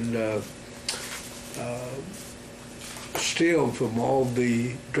steal from all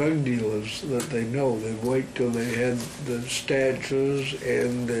the drug dealers that they know. They'd wait till they had the statures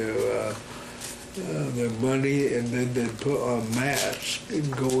and their money, and then they'd put on masks and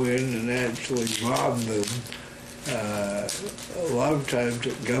go in and actually rob them. A lot of times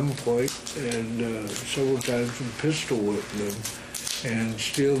at gunpoint, and several times with pistol whip them, and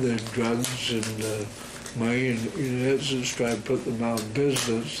steal their drugs and money, and in essence try to put them out of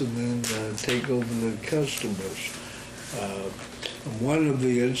business, and then take over the customers. One of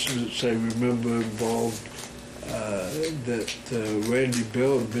the incidents I remember involved that Randy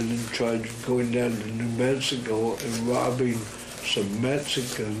Bell had been in charge of going down to New Mexico and robbing some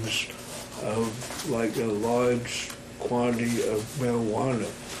Mexicans of like a large quantity of marijuana,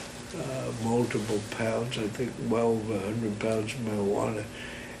 multiple pounds, I think well over 100 pounds of marijuana.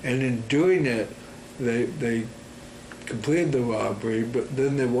 And in doing it, they completed the robbery, but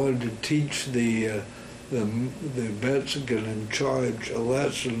then they wanted to teach the Mexican in charge a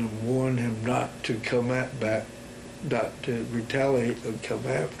lesson and warn him not to not to retaliate or come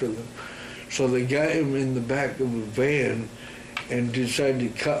after them. So they got him in the back of a van and decided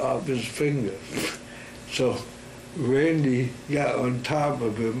to cut off his finger. So Randy got on top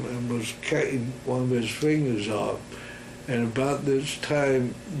of him and was cutting one of his fingers off. And about this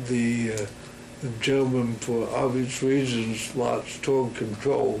time, the the gentleman, for obvious reasons, lost total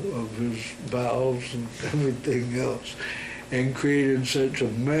control of his bowels and everything else, and created such a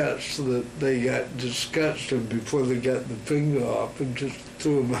mess that they got disgusted before they got the finger off and just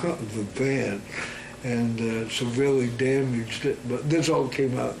threw him out of the van and severely damaged it. But this all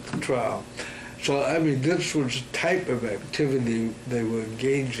came out at the trial. So, I mean, this was the type of activity they were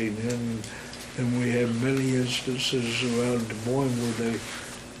engaging in, and we had many instances around Des Moines where they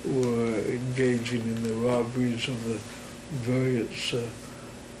were engaging in the robberies of the various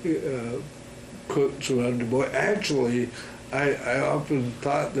crooks around Des Moines. Actually, I often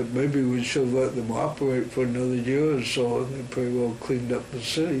thought that maybe we should let them operate for another year or so, and they pretty well cleaned up the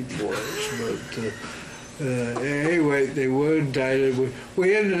city for us. But anyway, they were indicted.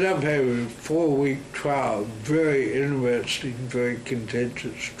 We ended up having a 4-week trial, very interesting, very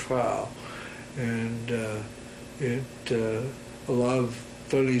contentious trial, and a lot of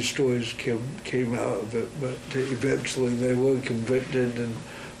funny stories came out of it, but eventually they were convicted, and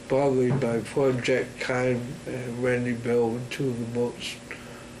probably by Project Kine and Randy Bell were two of the most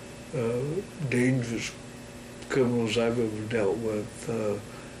dangerous criminals I've ever dealt with.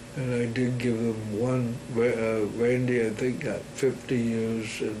 And I did give them one. Randy, I think, got 50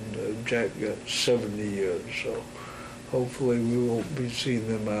 years, and Jack got 70 years. So hopefully we won't be seeing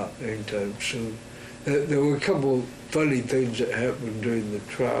them out anytime soon. There were a couple of funny things that happened during the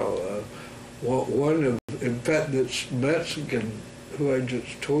trial. One of, in fact, this Mexican who I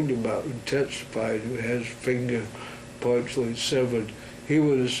just told you about, who testified, who has finger partially severed, he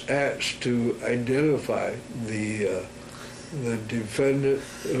was asked to identify the defendant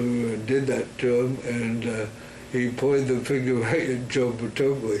who did that to him, and he pointed the finger right at Joe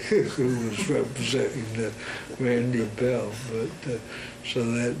Bertogli, who was representing Randy Bell. But so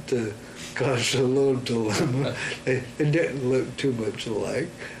that caused a little dilemma. It didn't look too much alike,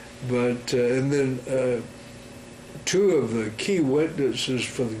 but and then two of the key witnesses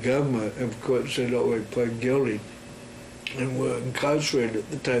for the government, of course, had already pled guilty and were incarcerated at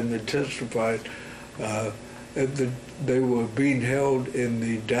the time they testified. They were being held in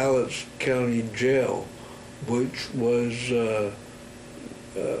the Dallas County Jail, which was a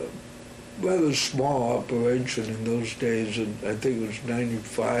rather small operation in those days, and I think it was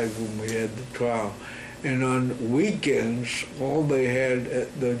 95 when we had the trial. And on weekends, all they had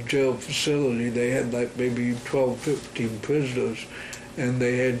at the jail facility, they had like maybe 12, 15 prisoners, and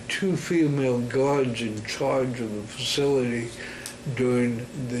they had 2 female guards in charge of the facility during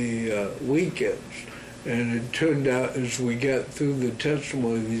the weekends. And it turned out, as we got through the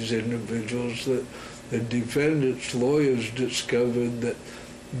testimony of these individuals, that the defendants' lawyers discovered that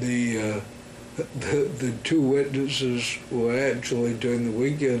the 2 witnesses were actually, during the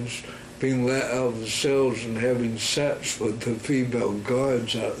weekends, being let out of the cells and having sex with the female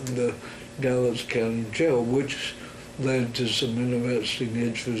guards out in the Dallas County Jail, which led to some interesting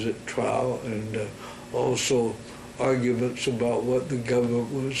issues at trial, and also arguments about what the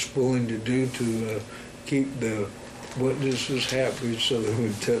government was willing to do to keep the witnesses happy so they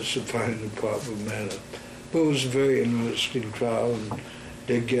would testify in a proper manner. But it was a very interesting trial, and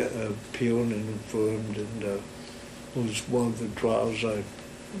they get appealed and affirmed, and it was one of the trials I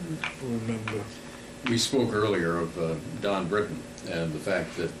remember. We spoke earlier of Don Britton and the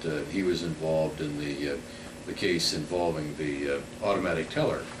fact that he was involved in the case involving the automatic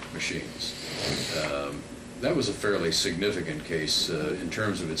teller machines. That was a fairly significant case in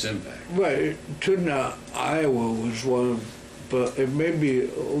terms of its impact. Right. It turned out Iowa was one of, but it may be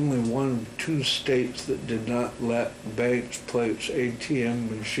only one of 2 states that did not let banks place ATM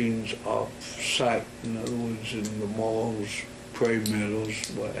machines off-site. In other words, in the malls, prey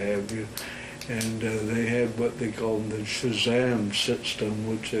meadows, what have you. And they had what they called the Shazam system,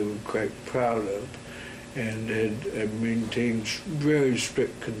 which they were quite proud of, and had maintained very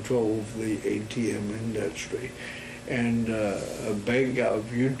strict control of the ATM industry. And a bank out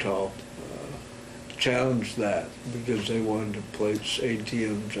of Utah challenged that because they wanted to place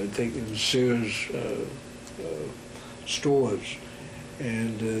ATMs, I think, in Sears stores.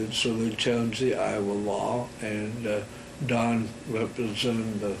 And so they challenged the Iowa law, and Don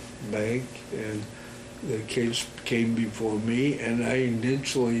represented the bank, and the case came before me, and I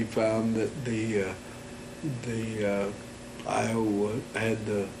initially found that the Iowa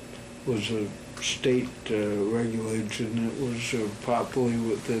was a state regulation that was properly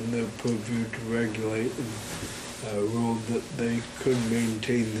within their purview to regulate, and ruled that they could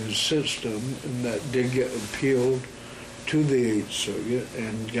maintain the system, and that did get appealed to the 8th Circuit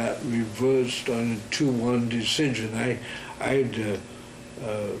and got reversed on a 2-1 decision. I had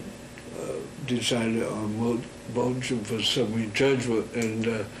decided on motion for summary judgment, and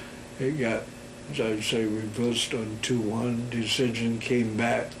it got as I say, reversed on 2-1. Decision came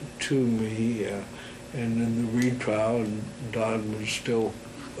back to me, and in the retrial, and Don was still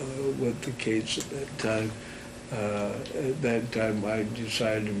with the case at that time. At that time, I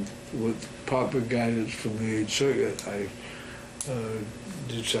decided, with proper guidance from the Eighth Circuit, I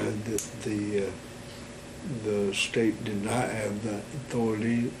decided that the state did not have that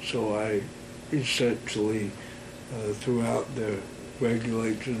authority, so I essentially threw out the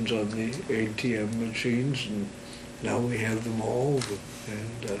regulations on the ATM machines, and now we have them all over.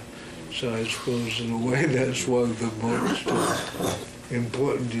 And so I suppose in a way that's one of the most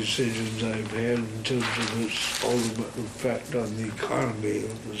important decisions I've had in terms of its ultimate effect on the economy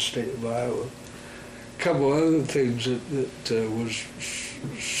of the state of Iowa. A couple other things that was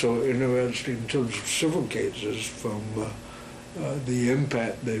so interesting in terms of civil cases from the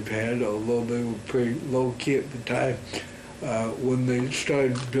impact they've had, although they were pretty low-key at the time. When they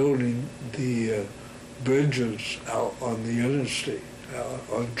started building the bridges out on the interstate,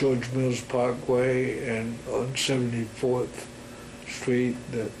 on George Mills Parkway and on 74th Street,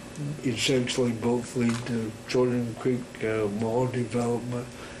 that essentially both lead to Jordan Creek Mall development.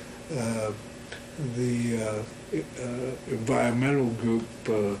 The environmental group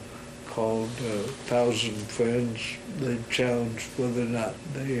called Thousand Friends, they challenged whether or not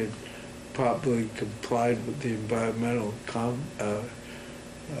they had properly complied with the environmental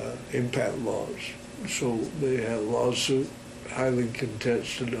impact laws. So they had a lawsuit highly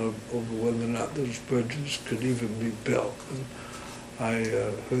contested over whether or not those bridges could even be built. And I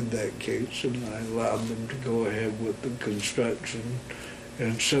heard that case, and I allowed them to go ahead with the construction.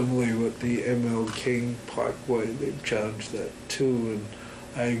 And similarly with the M.L. King Parkway, they challenged that too, and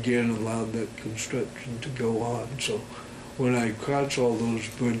I again allowed that construction to go on. So when I cross all those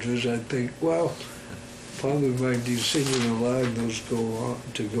bridges, I think, well, probably my decision allowing those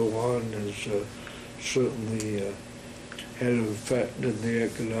to go on has certainly had an effect in the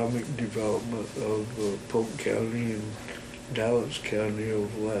economic development of Polk County and Dallas County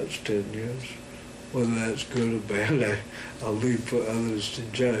over the last 10 years. Whether that's good or bad, I'll leave for others to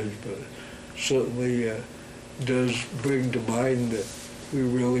judge, but certainly does bring to mind that we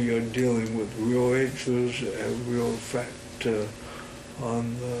really are dealing with real issues and real effect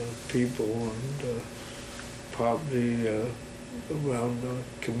on the people and property around the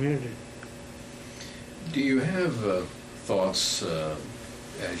community. Do you have thoughts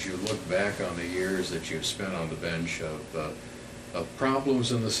as you look back on the years that you've spent on the bench of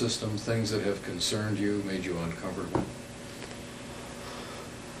problems in the system, things that have concerned you, made you uncomfortable?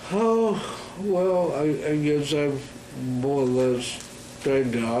 Oh, well, I guess I've more or less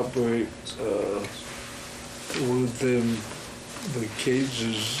tried to operate within the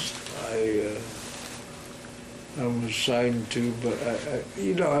cases I'm assigned to, but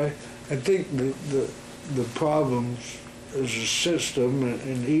I think the problems as a system,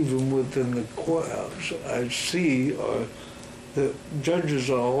 and even within the courthouse, I see are that judges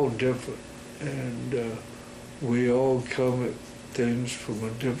are all different, and we all come at things from a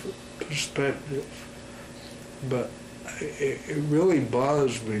different perspective. But it really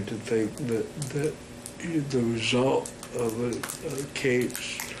bothers me to think that the result of a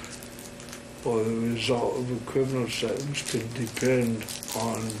case or the result of a criminal sentence could depend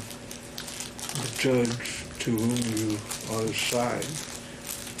on the judge to whom you are assigned.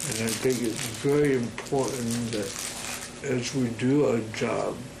 And I think it's very important that as we do our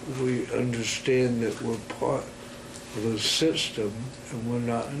job, we understand that we're part of a system and we're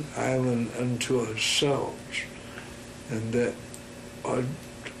not an island unto ourselves, and that our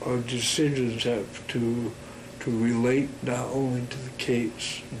decisions have to relate not only to the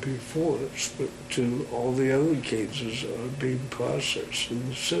case before us, but to all the other cases that are being processed in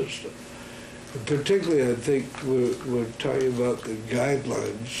the system. And particularly, I think we're talking about the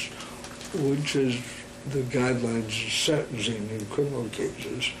guidelines, which is the guidelines of sentencing in criminal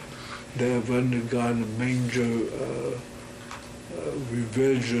cases. They have undergone a major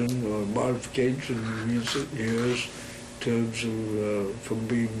revision or modification in recent years in terms of from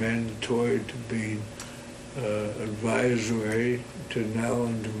being mandatory to being advisory to now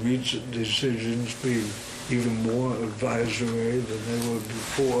under recent decisions being even more advisory than they were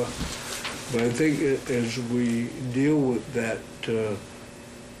before. But I think as we deal with that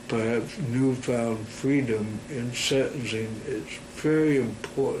perhaps newfound freedom in sentencing, it's very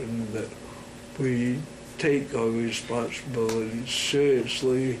important that we take our responsibilities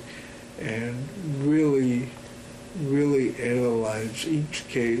seriously and really analyze each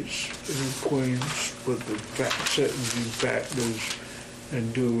case in accordance with the sentencing factors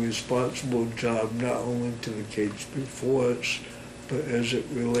and do a responsible job not only to the case before us, but as it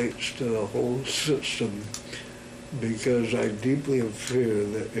relates to the whole system, because I deeply fear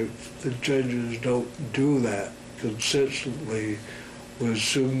that if the judges don't do that consistently, we're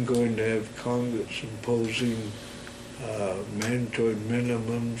soon going to have Congress imposing mandatory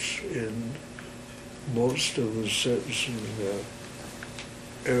minimums in most of the sentencing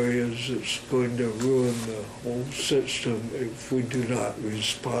areas. It's going to ruin the whole system if we do not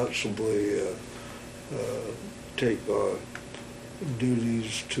responsibly take our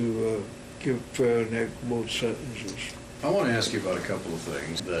duties to give fair and equitable sentences. I want to ask you about a couple of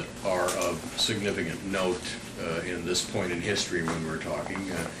things that are of significant note in this point in history when we're talking.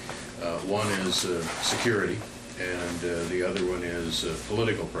 One is security, and the other one is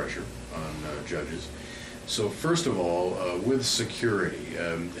political pressure on judges. So first of all, with security,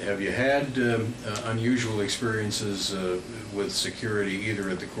 have you had unusual experiences with security either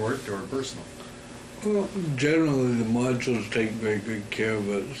at the court or personal? Well, generally the marshals take very good care of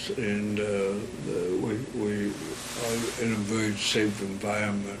us, and we are in a very safe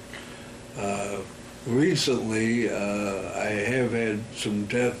environment. Recently, I have had some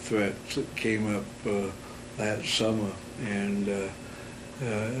death threats that came up last summer, and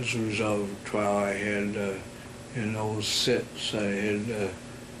as a result of a trial I had in 2006, I had a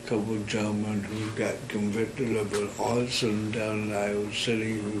couple of gentlemen who got convicted of an arson down in Iowa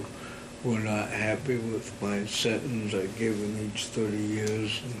City who were not happy with my sentence. I gave them each 30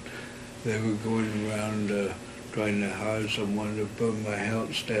 years, and they were going around trying to hire someone to burn my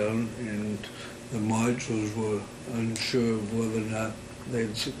house down, and the marshals were unsure of whether or not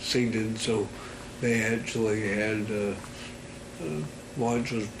they'd succeeded, so they actually had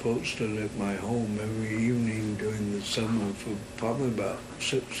marshals posted at my home every evening during the summer for probably about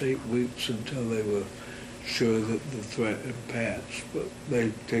 6-8 weeks until they were sure that the threat had passed. But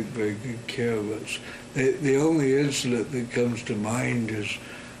they take very good care of us. The only incident that comes to mind is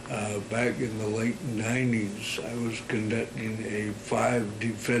back in the late 90s, I was conducting a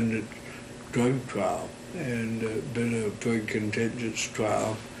 5-defendant drug trial, and been a very contentious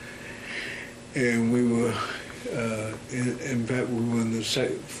trial. And we were, in fact, we were in the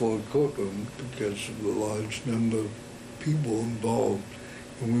second floor courtroom because of the large number of people involved.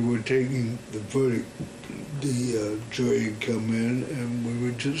 And we were taking the verdict. The jury had come in, and we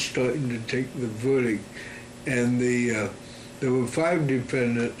were just starting to take the verdict. And there were 5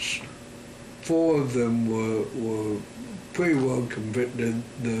 defendants. 4 of them were pretty well convicted.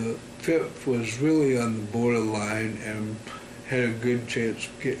 The 5th was really on the borderline and had a good chance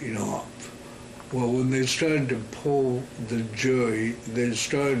of getting off. Well, when they started to poll the jury, they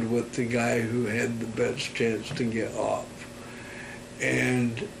started with the guy who had the best chance to get off.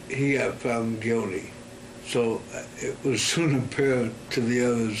 And he got found guilty. So it was soon apparent to the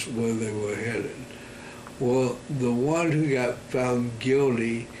others where they were headed. Well, the one who got found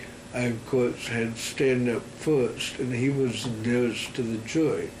guilty, I, of course, had to stand up first, and he was the nearest to the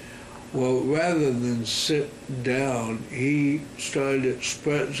jury. Well, rather than sit down, he started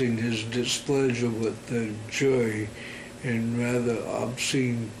expressing his displeasure with the jury in rather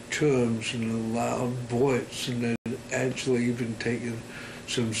obscene terms and a loud voice, and then actually even taken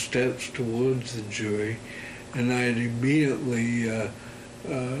some steps towards the jury. And I had immediately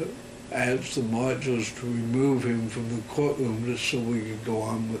asked the marshals to remove him from the courtroom just so we could go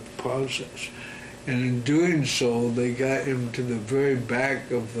on with the process. And in doing so, they got him to the very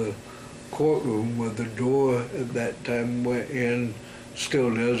back of the courtroom where the door at that time went in,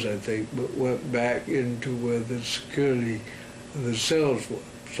 still does I think, but went back into where the security of the cells were.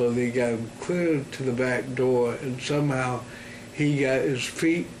 So they got him clear to the back door, and somehow he got his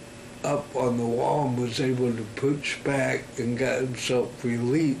feet up on the wall and was able to push back and got himself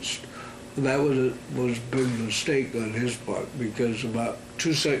released. That was a big mistake on his part, because about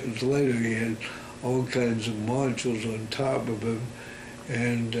 2 seconds later he had all kinds of marshals on top of him,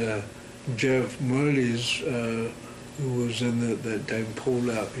 and Jeff Murdy's, who was in it at that time, pulled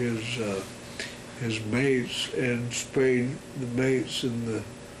out his mace and sprayed the mace in the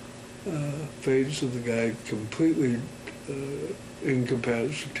face of the guy, completely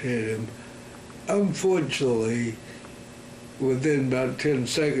incapacitated him. Unfortunately, within about 10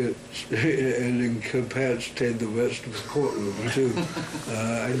 seconds, it incapacitated the rest of the courtroom too.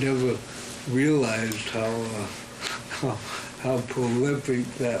 I never realized how prolific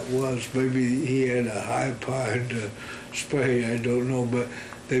that was. Maybe he had a high-powered spray, I don't know, but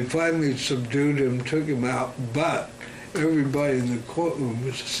they finally subdued him, took him out, but everybody in the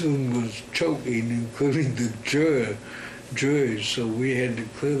courtroom soon was choking, including the juries, so we had to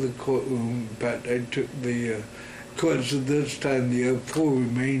clear the courtroom. In fact, I took of course, at this time, the 4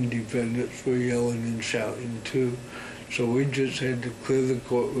 remaining defendants were yelling and shouting too. So we just had to clear the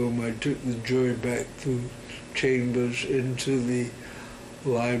courtroom. I took the jury back through chambers into the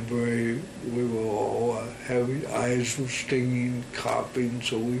library. We were all having, eyes were stinging, coughing,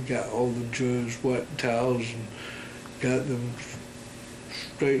 so we got all the jurors wet towels and got them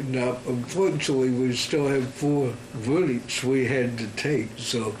straightened up. Unfortunately, we still had 4 verdicts we had to take,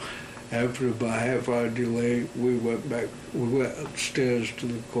 so after about a half-hour delay, we went upstairs to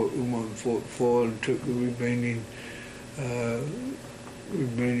the courtroom on the 4th floor and took the remaining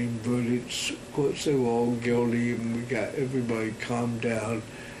verdicts. Of course, they were all guilty, and we got everybody calmed down.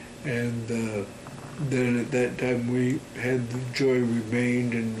 And then at that time, we had the jury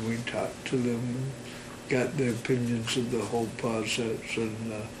remained, and we talked to them, and got their opinions of the whole process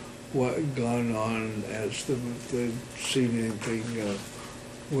and what had gone on, and asked them if they'd seen anything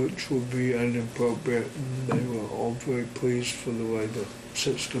which would be inappropriate. And they were all very pleased for the way the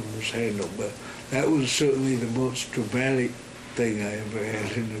system was handled. But that was certainly the most dramatic thing I ever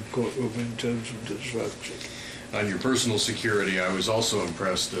had in the courtroom in terms of disruption. On your personal security, I was also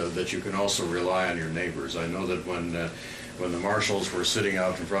impressed that you can also rely on your neighbors. I know that when the marshals were sitting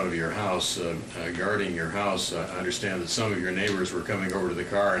out in front of your house, guarding your house, I understand that some of your neighbors were coming over to the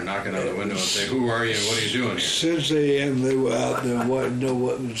car and knocking on the window and saying, "Who are you and what are you doing here?" 6 a.m. they were out there wanting to know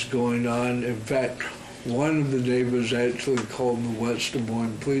what was going on. In fact, one of the neighbors actually called the West Des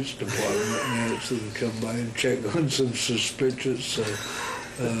Moines Police Department and asked them to come by and check on some suspicious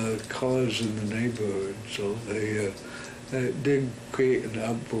cars in the neighborhood. So that did create an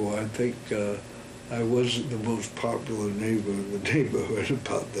uproar. I think I wasn't the most popular neighbor in the neighborhood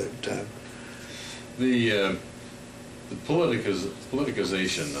about that time. The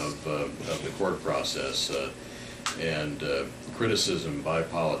politicization of the court process and criticism by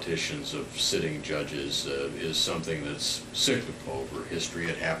politicians of sitting judges is something that's cyclical over history.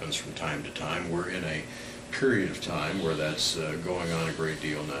 It happens from time to time. We're in a period of time where that's going on a great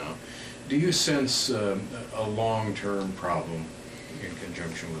deal now. Do you sense a long-term problem in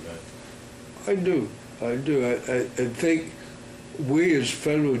conjunction with that? I do. I think we as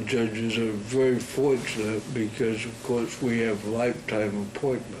federal judges are very fortunate because, of course, we have lifetime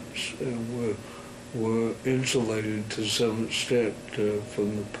appointments, and we're insulated to some extent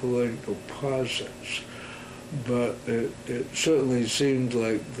from the political process. But it certainly seems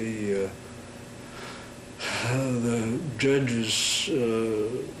like the judges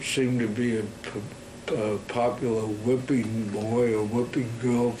seem to be a popular whipping boy or whipping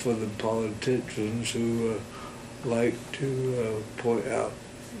girl for the politicians who like to point out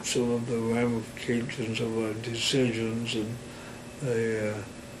some of the ramifications of our decisions. And the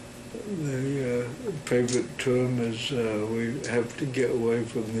favorite term is we have to get away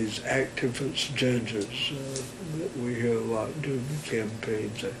from these activist judges that we hear a lot during the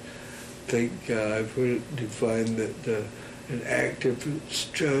campaigns. I think I've heard it defined that an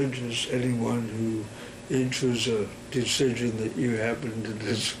activist judge is anyone who issues a decision that you happen to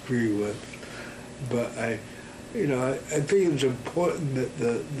disagree with. But I think it's important that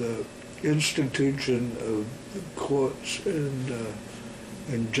the institution of the courts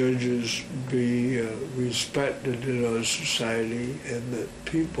and judges be respected in our society, and that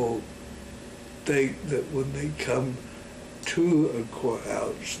people think that when they come to a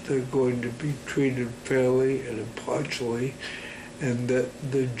courthouse, they're going to be treated fairly and impartially, and that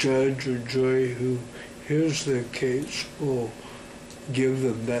the judge or jury who hears their case will give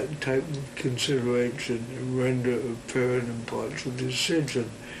them that type of consideration and render a fair and impartial decision.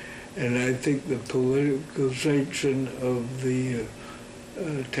 And I think the politicalization of the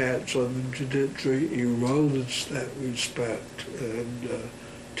attacks on the judiciary erodes that respect and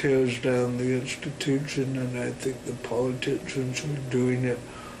tears down the institution, and I think the politicians who are doing it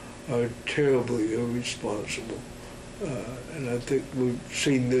are terribly irresponsible. And I think we've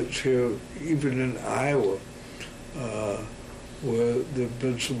seen this here, even in Iowa, where there have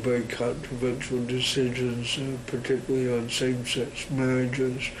been some very controversial decisions, particularly on same-sex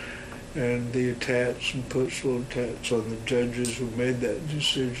marriages, and the attacks and personal attacks on the judges who made that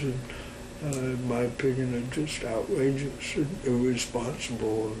decision, in my opinion, are just outrageous and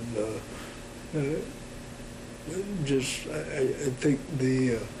irresponsible. And I think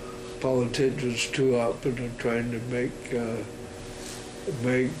the politicians too often are trying to make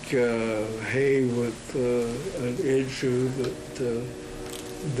hay with an issue that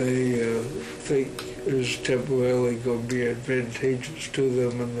they think is temporarily going to be advantageous to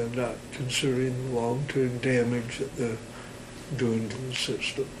them, and they're not considering the long-term damage that they're doing to the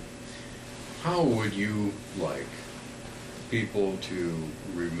system. How would you like people to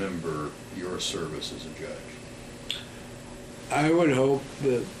remember your service as a judge? I would hope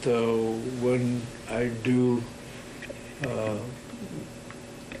that when I do uh,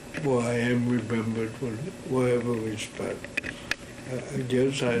 well, I am remembered wherever we spent. I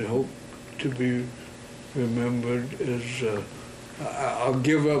guess I'd hope to be remembered as, I'll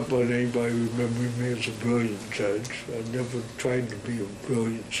give up on anybody remembering me as a brilliant judge. I've never tried to be a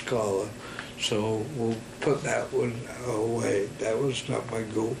brilliant scholar, so we'll put that one away. That was not my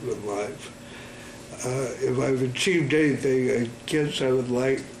goal in life. If I've achieved anything, I guess I would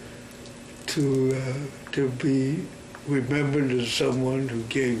like to be remembered as someone who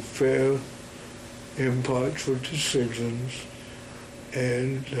gave fair, impartial decisions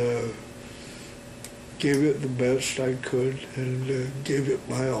and gave it the best I could and gave it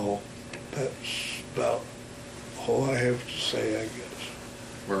my all. That's about all I have to say, I guess.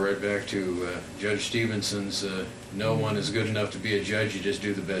 We're right back to Judge Stevenson's, no one is good enough to be a judge, you just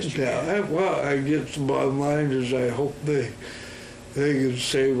do the best you can. Well, I guess the bottom line is I hope they can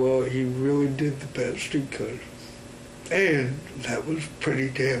say, well, he really did the best he could. And that was pretty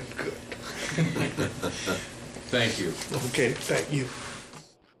damn good. Thank you. Okay, thank you.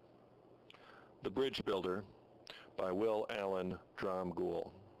 The Bridge Builder by Will Allen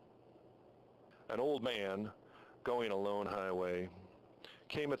Dromgoole. An old man, going a lone highway,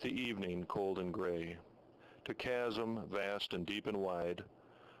 came at the evening cold and gray, to chasm vast and deep and wide,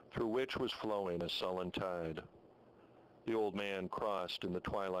 through which was flowing a sullen tide. The old man crossed in the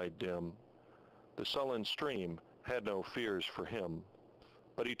twilight dim. The sullen stream had no fears for him,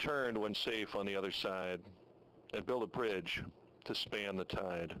 but he turned when safe on the other side, and built a bridge to span the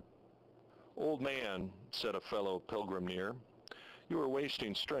tide. "Old man," said a fellow pilgrim near, "you are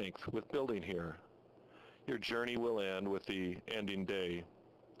wasting strength with building here. Your journey will end with the ending day.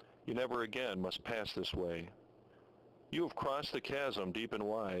 You never again must pass this way. You have crossed the chasm deep and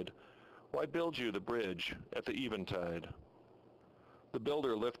wide. Why build you the bridge at the eventide?" The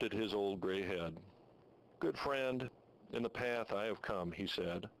builder lifted his old gray head. "Good friend, in the path I have come," he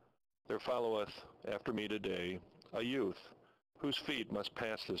said, "there followeth after me today a youth whose feet must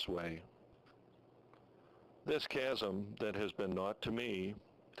pass this way. This chasm that has been naught to me,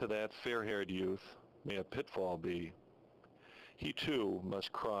 to that fair-haired youth may a pitfall be. He too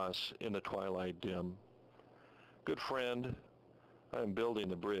must cross in the twilight dim. Good friend, I am building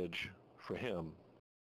the bridge for him."